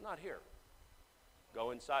 Lord, he's not here.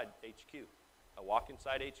 Go inside HQ. I walk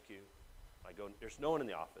inside HQ. I go, there's no one in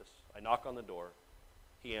the office. I knock on the door.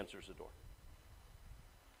 He answers the door.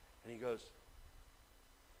 And he goes,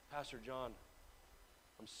 Pastor John,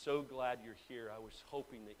 I'm so glad you're here. I was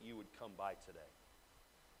hoping that you would come by today.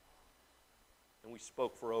 And we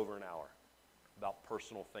spoke for over an hour about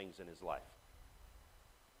personal things in his life.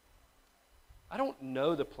 I don't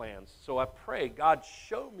know the plans. So I pray, God,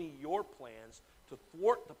 show me your plans to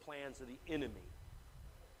thwart the plans of the enemy.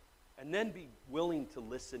 And then be willing to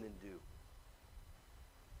listen and do.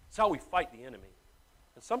 That's how we fight the enemy.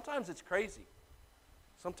 And sometimes it's crazy.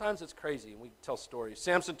 Sometimes it's crazy, and we tell stories.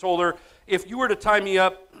 Samson told her, if you were to tie me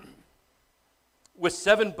up with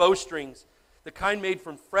 7 bowstrings, the kind made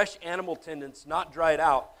from fresh animal tendons, not dried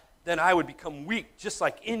out, then I would become weak, just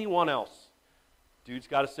like anyone else. Dude's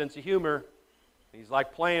got a sense of humor. He's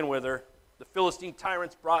like playing with her. The Philistine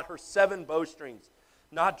tyrants brought her 7 bowstrings,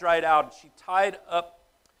 not dried out, and she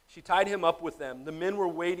tied him up with them. The men were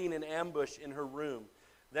waiting in ambush in her room.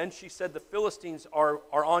 Then she said, the Philistines are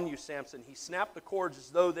on you, Samson. He snapped the cords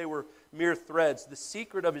as though they were mere threads. The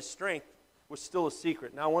secret of his strength was still a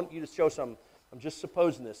secret. Now I want you to show something. I'm just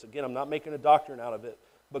supposing this. Again, I'm not making a doctrine out of it.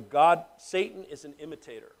 But Satan is an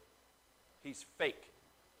imitator. He's fake.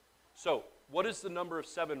 So, what does the number of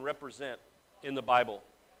 7 represent in the Bible?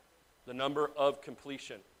 The number of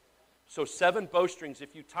completion. So 7 bowstrings,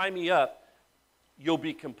 if you tie me up, you'll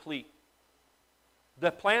be complete. The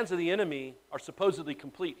plans of the enemy are supposedly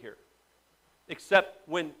complete here. Except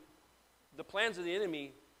when the plans of the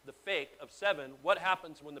enemy, the fake of 7, what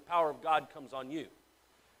happens when the power of God comes on you?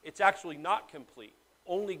 It's actually not complete.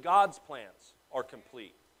 Only God's plans are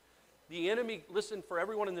complete. The enemy, listen, for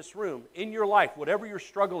everyone in this room, in your life, whatever you're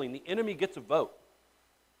struggling, the enemy gets a vote.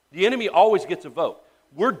 The enemy always gets a vote.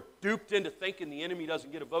 We're duped into thinking the enemy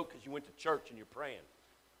doesn't get a vote because you went to church and you're praying.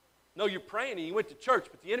 No, you're praying and you went to church,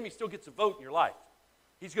 but the enemy still gets a vote in your life.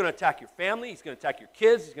 He's going to attack your family. He's going to attack your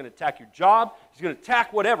kids. He's going to attack your job. He's going to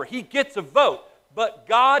attack whatever. He gets a vote, but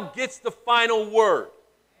God gets the final word.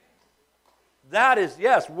 That is,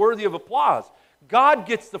 yes, worthy of applause. God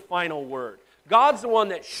gets the final word. God's the one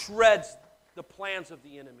that shreds the plans of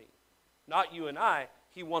the enemy. Not you and I.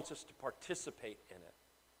 He wants us to participate in it.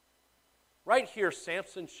 Right here,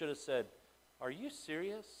 Samson should have said, are you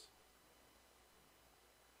serious?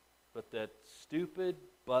 But that stupid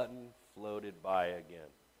button floated by again.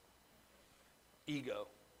 Ego.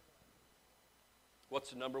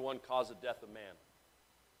 What's the number 1 cause of death of man?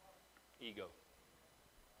 Ego.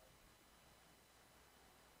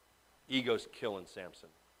 Ego's killing Samson.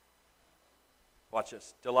 Watch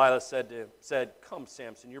this. Delilah said, come,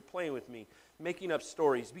 Samson, you're playing with me, making up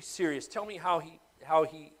stories. Be serious. Tell me how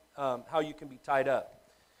you can be tied up.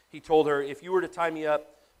 He told her, if you were to tie me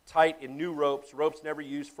up tight in new ropes never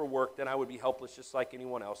used for work, then I would be helpless just like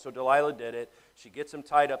anyone else. So Delilah did it. She gets him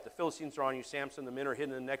tied up. The Philistines are on you, Samson. The men are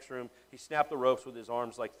hidden in the next room. He snapped the ropes with his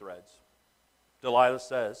arms like threads. Delilah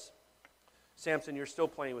says, Samson, you're still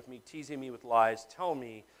playing with me, teasing me with lies. Tell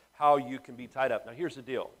me how you can be tied up. Now here's the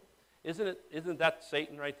deal. Isn't that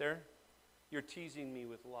Satan right there? You're teasing me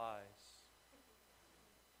with lies.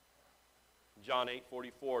 John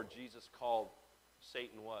 8:44, Jesus called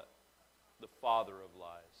Satan what? The father of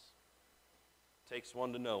lies. Takes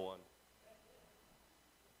one to know one.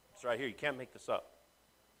 It's right here. You can't make this up.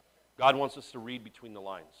 God wants us to read between the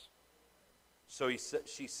lines. So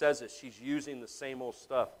she says it. She's using the same old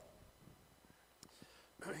stuff.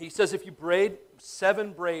 He says, if you braid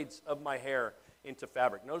 7 braids of my hair into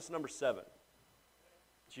fabric. Notice number 7.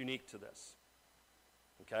 It's unique to this.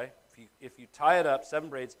 Okay? If you tie it up, 7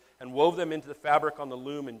 braids, and wove them into the fabric on the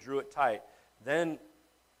loom and drew it tight, then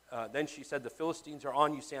she said, the Philistines are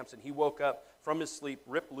on you, Samson. He woke up from his sleep,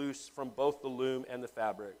 ripped loose from both the loom and the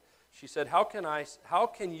fabric. She said, how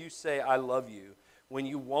can you say I love you when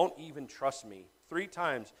you won't even trust me? 3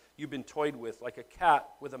 times you've been toyed with like a cat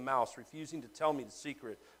with a mouse, refusing to tell me the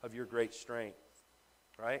secret of your great strength.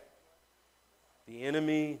 Right? The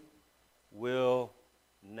enemy will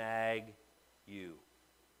nag you.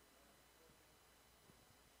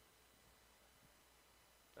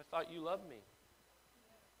 I thought you loved me.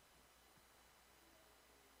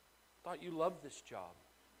 I thought you loved this job.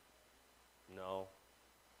 No.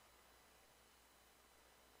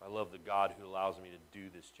 I love the God who allows me to do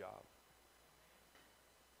this job.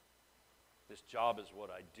 This job is what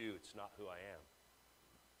I do. It's not who I am.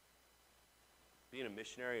 Being a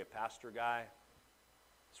missionary, a pastor guy,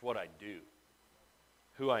 it's what I do.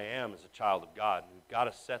 Who I am is a child of God. And we've got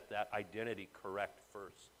to set that identity correct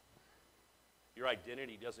first. Your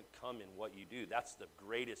identity doesn't come in what you do. That's the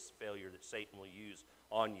greatest failure that Satan will use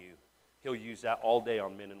on you. He'll use that all day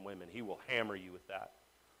on men and women. He will hammer you with that.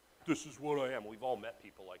 This is what I am. We've all met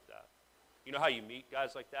people like that. You know how you meet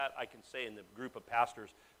guys like that? I can say in the group of pastors,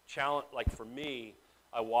 like for me,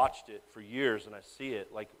 I watched it for years and I see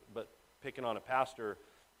it, but picking on a pastor,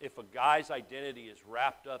 if a guy's identity is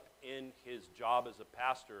wrapped up in his job as a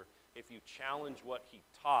pastor, if you challenge what he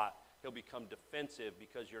taught, he'll become defensive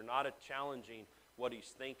because you're not challenging what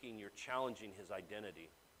he's thinking, you're challenging his identity.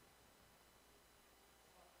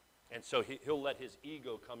 And so he'll let his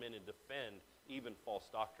ego come in and defend even false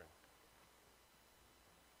doctrine.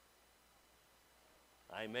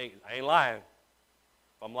 I ain't lying.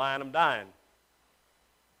 If I'm lying, I'm dying.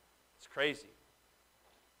 It's crazy.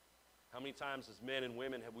 How many times as men and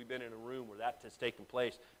women have we been in a room where that has taken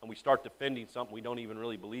place and we start defending something we don't even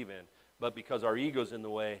really believe in, but because our ego's in the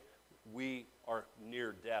way, we are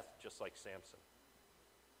near death just like Samson.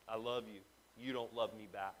 I love you. You don't love me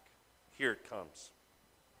back. Here it comes.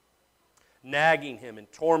 Nagging him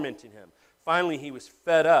and tormenting him. Finally, he was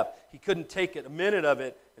fed up. He couldn't take it, a minute of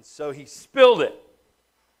it, and so he spilled it.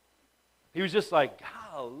 He was just like,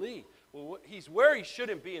 golly. Well, he's where he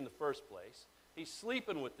shouldn't be in the first place. He's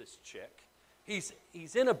sleeping with this chick. He's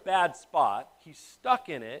in a bad spot. He's stuck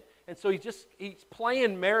in it. And so he's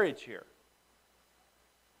playing marriage here.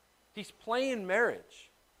 He's playing marriage.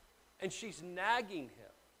 And she's nagging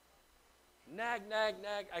him. Nag, nag,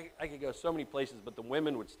 nag. I could go so many places, but the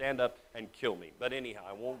women would stand up and kill me. But anyhow,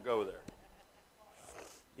 I won't go there.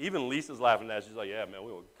 Even Lisa's laughing at that. She's like, yeah, man,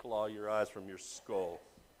 we will claw your eyes from your skull.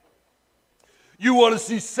 You want to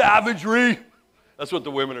see savagery? That's what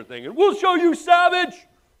the women are thinking. We'll show you savage.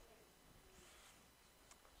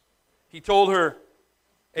 He told her,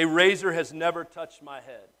 a razor has never touched my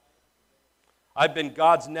head. I've been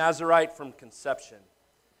God's Nazarite from conception.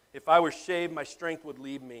 If I were shaved, my strength would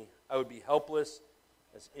leave me. I would be helpless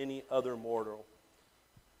as any other mortal.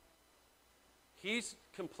 He's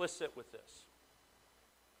complicit with this.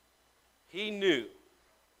 He knew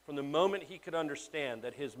from the moment he could understand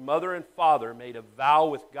that his mother and father made a vow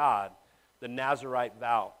with God, the Nazarite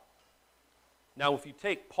vow. Now, if you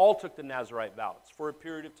Paul took the Nazarite vow. It's for a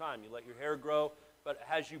period of time. You let your hair grow, but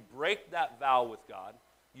as you break that vow with God,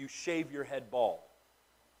 you shave your head bald.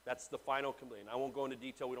 That's the final complaint. I won't go into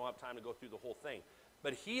detail. We don't have time to go through the whole thing.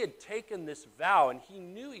 But he had taken this vow, and he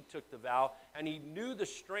knew he took the vow, and he knew the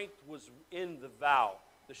strength was in the vow.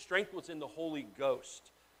 The strength was in the Holy Ghost.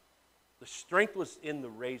 The strength was in the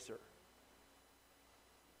razor,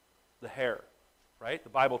 the hair, right?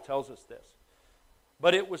 The Bible tells us this.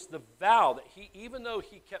 But it was the vow that even though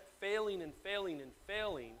he kept failing and failing and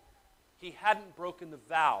failing, he hadn't broken the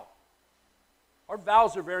vow. Our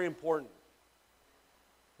vows are very important,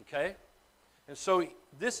 okay? And so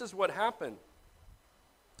this is what happened.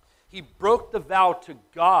 He broke the vow to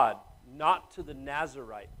God, not to the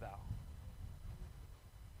Nazarite vow.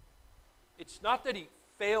 It's not that he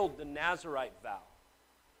failed the Nazarite vow.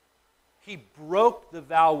 He broke the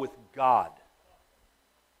vow with God.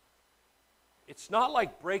 It's not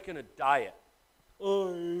like breaking a diet.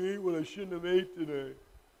 Oh, I ate what I shouldn't have ate today.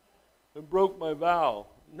 I broke my vow.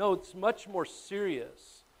 No, it's much more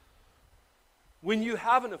serious. When you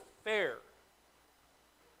have an affair,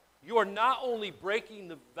 you are not only breaking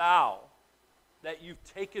the vow that you've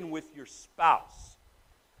taken with your spouse,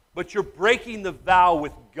 but you're breaking the vow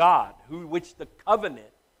with God, which the covenant,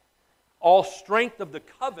 all strength of the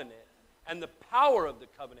covenant and the power of the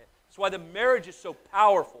covenant. That's why the marriage is so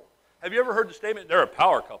powerful. Have you ever heard the statement, they're a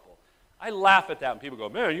power couple? I laugh at that when people go,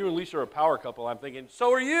 man, you and Lisa are a power couple. I'm thinking,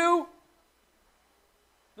 so are you.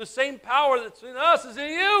 The same power that's in us is in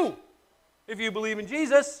you. If you believe in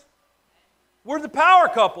Jesus, we're the power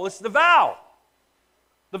couple. It's the vow.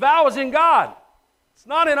 The vow is in God. It's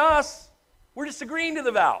not in us. We're just agreeing to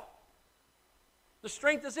the vow. The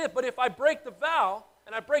strength is it. But if I break the vow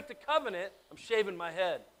and I break the covenant, I'm shaving my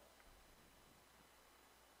head.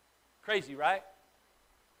 Crazy, right?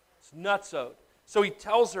 It's nutso. So he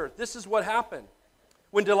tells her, this is what happened.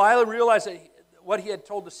 When Delilah realized what he had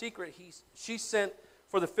told the secret, she sent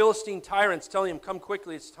for the Philistine tyrants, telling him, come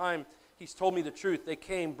quickly, it's time. He's told me the truth. They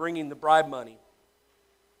came bringing the bribe money.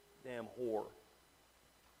 Damn whore.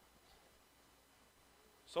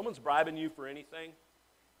 Someone's bribing you for anything.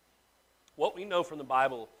 What we know from the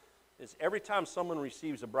Bible is every time someone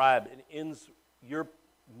receives a bribe, it ends, your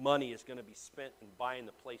money is going to be spent in buying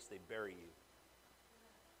the place they bury you.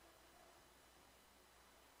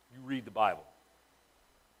 You read the Bible.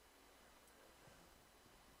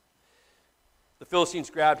 The Philistines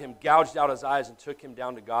grabbed him, gouged out his eyes, and took him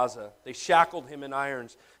down to Gaza. They shackled him in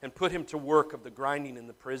irons and put him to work of the grinding in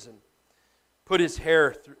the prison. Put his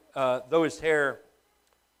hair, though his hair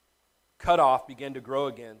cut off began to grow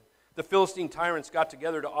again. The Philistine tyrants got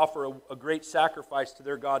together to offer a great sacrifice to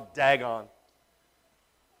their god Dagon.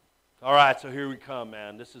 All right, so here we come,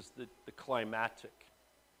 man. This is the climactic.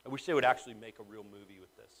 I wish they would actually make a real movie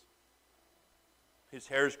with this. His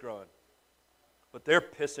hair's growing. But they're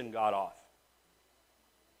pissing God off.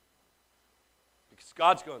 Because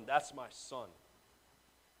God's going, that's my son.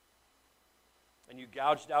 And you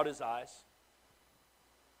gouged out his eyes.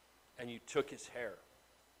 and you took his hair.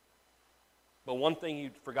 But one thing you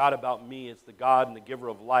forgot about me as the God and the giver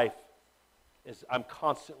of life is I'm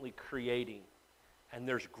constantly creating, and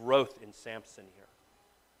there's growth in Samson here.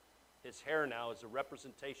 His hair now is a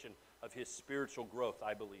representation of his spiritual growth,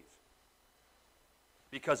 I believe.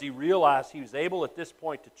 Because he realized he was able at this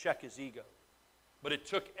point to check his ego. But it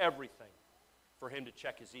took everything for him to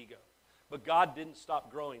check his ego. But God didn't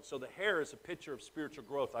stop growing. So the hair is a picture of spiritual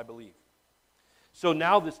growth, I believe. So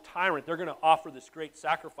now this tyrant, they're going to offer this great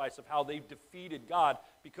sacrifice of how they've defeated God,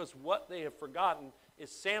 because what they have forgotten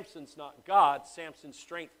is Samson's not God. Samson's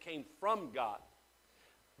strength came from God.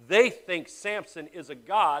 They think Samson is a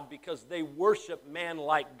god because they worship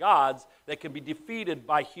man-like gods that can be defeated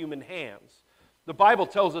by human hands. The Bible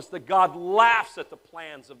tells us that God laughs at the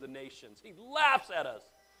plans of the nations. He laughs at us.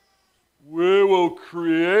 We will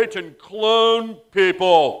create and clone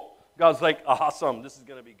people. God's like, awesome, this is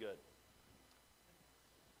going to be good.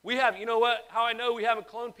 We have, you know what, how I know we haven't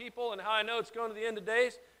cloned people and how I know it's going to the end of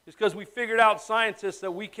days is because we figured out, scientists, that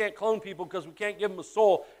we can't clone people because we can't give them a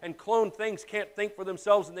soul, and cloned things can't think for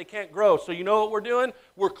themselves and they can't grow. So you know what we're doing?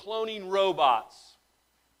 We're cloning robots.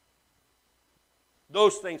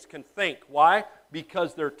 Those things can think. Why?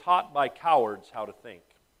 Because they're taught by cowards how to think.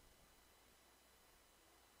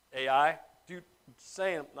 AI? Dude, I'm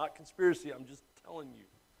saying, not conspiracy, I'm just telling you.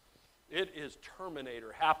 It is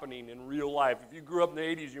Terminator happening in real life. If you grew up in the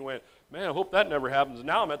 80s, you went, man, I hope that never happens.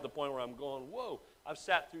 Now I'm at the point where I'm going, whoa. I've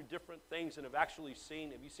sat through different things and have actually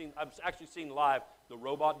seen, I've actually seen live the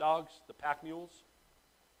robot dogs, the pack mules.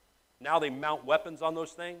 Now they mount weapons on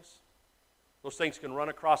those things. Those things can run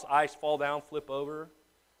across ice, fall down, flip over.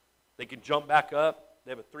 They can jump back up.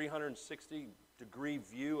 They have a 360-degree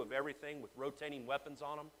view of everything with rotating weapons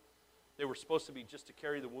on them. They were supposed to be just to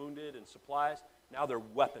carry the wounded and supplies. Now they're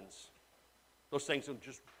weapons. Those things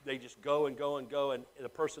they just go and go and go, and the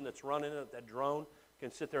person that's running it, that drone,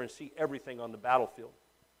 can sit there and see everything on the battlefield.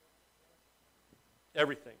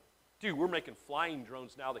 Everything. Dude, we're making flying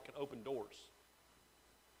drones now that can open doors,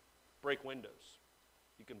 break windows.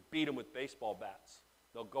 You can beat them with baseball bats.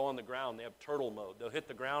 They'll go on the ground. They have turtle mode. They'll hit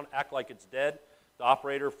the ground, act like it's dead. The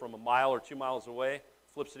operator from a mile or 2 miles away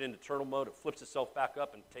flips it into turtle mode. It flips itself back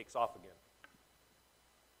up and takes off again.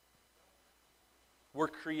 We're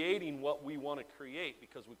creating what we want to create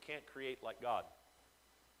because we can't create like God.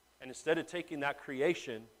 And instead of taking that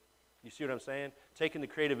creation, you see what I'm saying? Taking the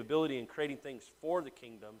creative ability and creating things for the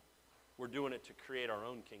kingdom, we're doing it to create our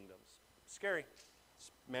own kingdoms. It's scary.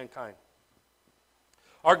 It's mankind.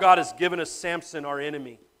 Our God has given us Samson, our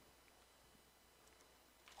enemy.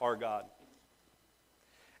 Our God.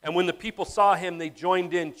 And when the people saw him, they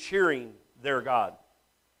joined in cheering their God.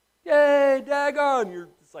 Yay, daggone!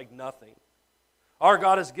 It's like nothing. Our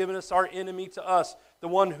God has given us our enemy to us, the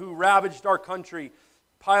one who ravaged our country,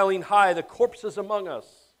 piling high the corpses among us.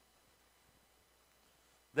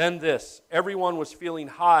 Then this, everyone was feeling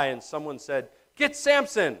high, and someone said, get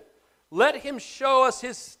Samson, let him show us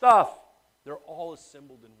his stuff. They're all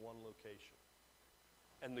assembled in one location.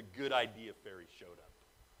 And the good idea fairy showed up.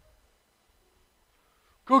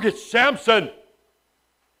 Go get Samson!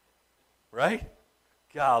 Right?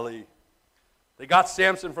 Golly. They got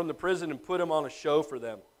Samson from the prison and put him on a show for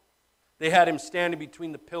them. They had him standing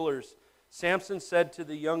between the pillars. Samson said to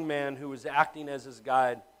the young man who was acting as his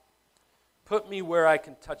guide, put me where I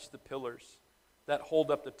can touch the pillars that hold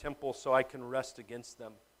up the temple so I can rest against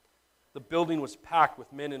them. The building was packed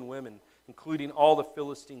with men and women, including all the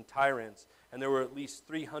Philistine tyrants, and there were at least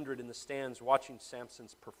 300 in the stands watching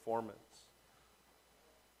Samson's performance.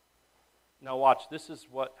 Now watch, this is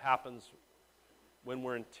what happens when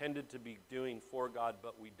we're intended to be doing for God,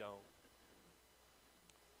 but we don't.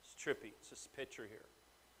 It's trippy. It's this picture here.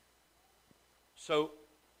 So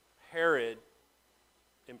Herod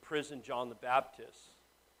imprisoned John the Baptist,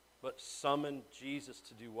 but summoned Jesus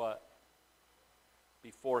to do what?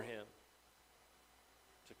 Before him.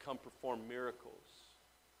 To come perform miracles.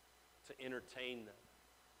 To entertain them.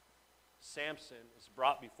 Samson is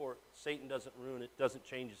brought before. Satan doesn't ruin it, doesn't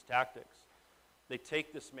change his tactics. They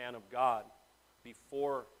take this man of God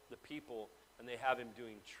before the people, and they have him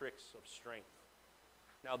doing tricks of strength.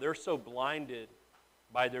 Now they're so blinded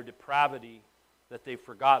by their depravity that they've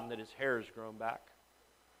forgotten that his hair has grown back.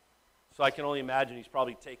 So I can only imagine he's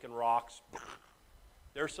probably taken rocks.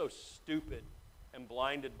 They're so stupid and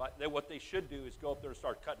blinded by that. What they should do is go up there and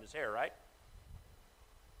start cutting his hair, right?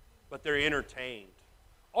 But they're entertained.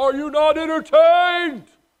 Are you not entertained?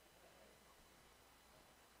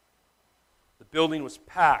 The building was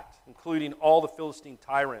packed, including all the Philistine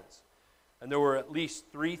tyrants, and there were at least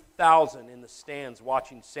 3,000 in the stands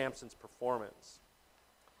watching Samson's performance.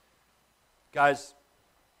 Guys,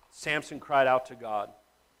 Samson cried out to God.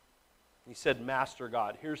 He said, Master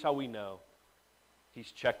God, here's how we know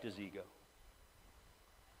he's checked his ego.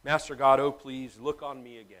 Master God, oh please, look on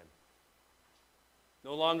me again.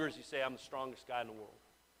 No longer does he say, I'm the strongest guy in the world.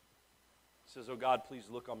 He says, oh God, please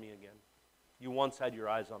look on me again. You once had your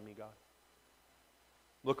eyes on me, God.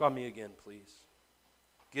 Look on me again, please.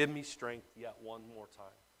 Give me strength yet one more time.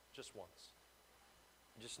 Just once.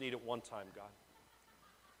 I just need it one time, God.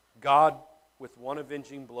 God, with one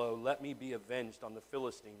avenging blow, let me be avenged on the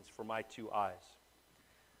Philistines for my 2 eyes.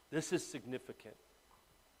 This is significant.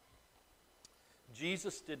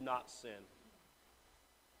 Jesus did not sin.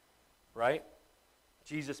 Right?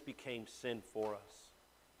 Jesus became sin for us.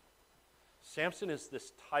 Samson is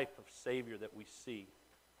this type of Savior that we see,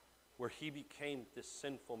 where he became this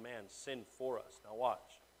sinful man, sin for us. Now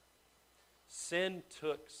watch. Sin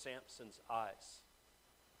took Samson's eyes.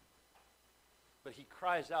 But he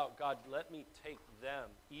cries out, God, let me take them,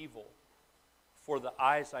 evil, for the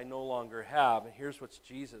eyes I no longer have. And here's what's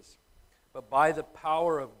Jesus. But by the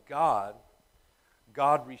power of God,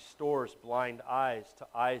 God restores blind eyes to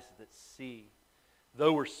eyes that see.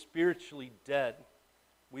 Though we're spiritually dead,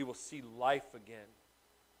 we will see life again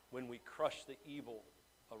when we crush the evil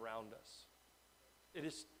around us.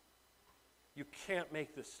 You can't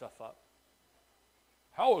make this stuff up.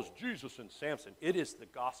 How is Jesus and Samson? It is the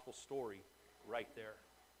gospel story right there.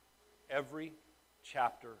 Every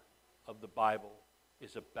chapter of the Bible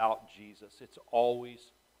is about Jesus. It's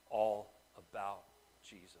always all about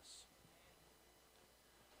Jesus.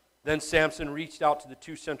 Then Samson reached out to the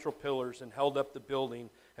 2 central pillars and held up the building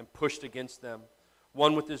and pushed against them,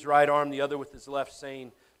 one with his right arm, the other with his left,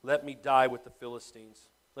 saying, let me die with the Philistines.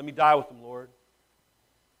 Let me die with them, Lord.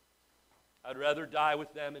 I'd rather die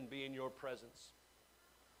with them and be in your presence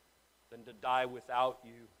than to die without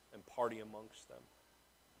you and party amongst them.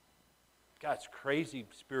 God, it's crazy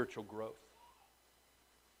spiritual growth.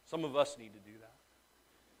 Some of us need to do that.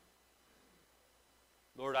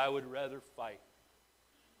 Lord, I would rather fight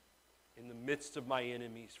in the midst of my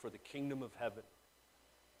enemies for the kingdom of heaven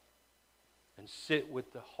and sit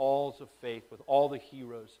with the halls of faith with all the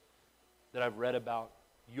heroes that I've read about,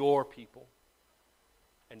 your people,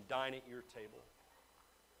 and dine at your table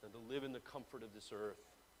than to live in the comfort of this earth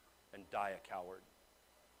and die a coward.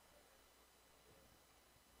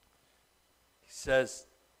 He says,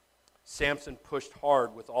 Samson pushed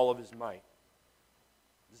hard with all of his might.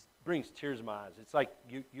 This brings tears to my eyes. It's like,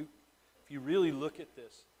 if you really look at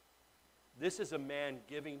this, this is a man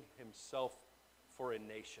giving himself for a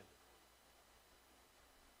nation.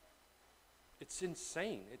 It's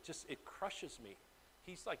insane. It crushes me.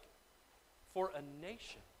 He's like, for a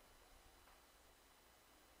nation.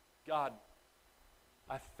 God,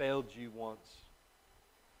 I failed you once,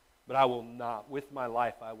 but I will not, with my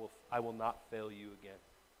life, I will not fail you again.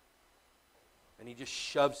 And he just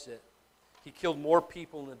shoves it. He killed more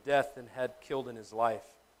people in the death than had killed in his life.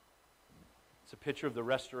 It's a picture of the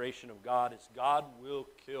restoration of God. It's God will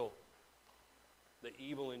kill the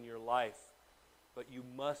evil in your life, but you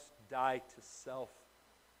must die to self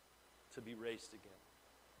to be raised again.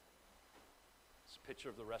 It's a picture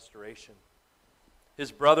of the restoration.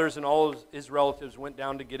 His brothers and all of his relatives went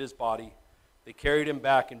down to get his body. They carried him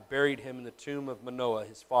back and buried him in the tomb of Manoah,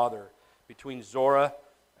 his father, between Zorah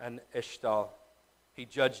and Eshtal. He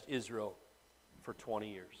judged Israel for 20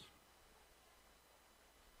 years.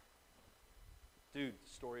 Dude, the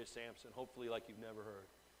story of Samson, hopefully like you've never heard.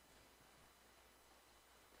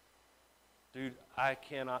 Dude, I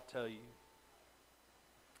cannot tell you,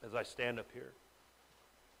 as I stand up here,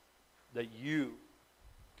 that you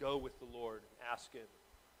go with the Lord and ask him,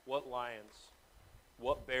 what lions,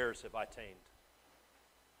 what bears have I tamed?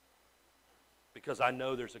 Because I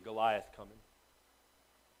know there's a Goliath coming.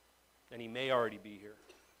 And he may already be here.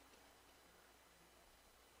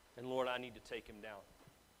 And Lord, I need to take him down.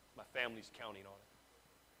 My family's counting on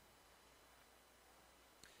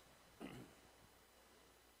it.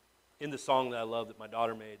 In the song that I love that my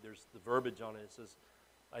daughter made, there's the verbiage on it. It says,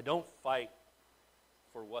 I don't fight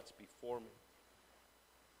for what's before me.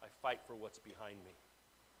 I fight for what's behind me.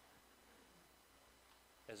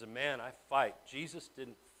 As a man, I fight. Jesus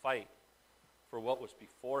didn't fight for what was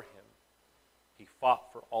before him. He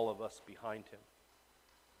fought for all of us behind him.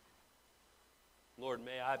 Lord,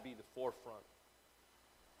 may I be the forefront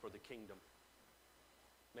for the kingdom.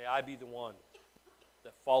 May I be the one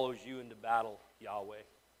that follows you into battle, Yahweh.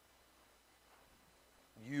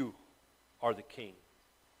 You are the king.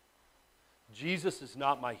 Jesus is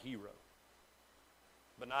not my hero.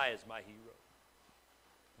 Benaiah is my hero.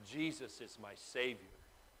 Jesus is my Savior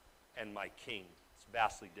and my King. It's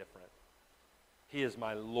vastly different. He is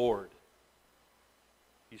my Lord.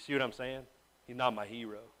 You see what I'm saying? He's not my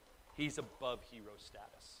hero. He's above hero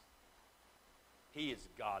status. He is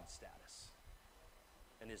God's status.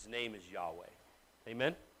 And his name is Yahweh.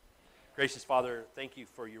 Amen? Gracious Father, thank you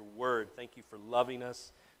for your word. Thank you for loving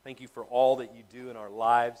us. Thank you for all that you do in our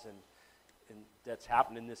lives and that's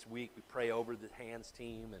happening this week. We pray over the hands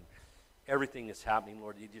team and everything that's happening,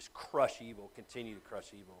 Lord. You just crush evil. Continue to crush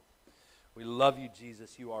evil. We love you,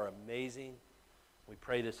 Jesus. You are amazing. We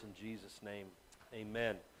pray this in Jesus' name.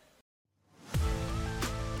 Amen.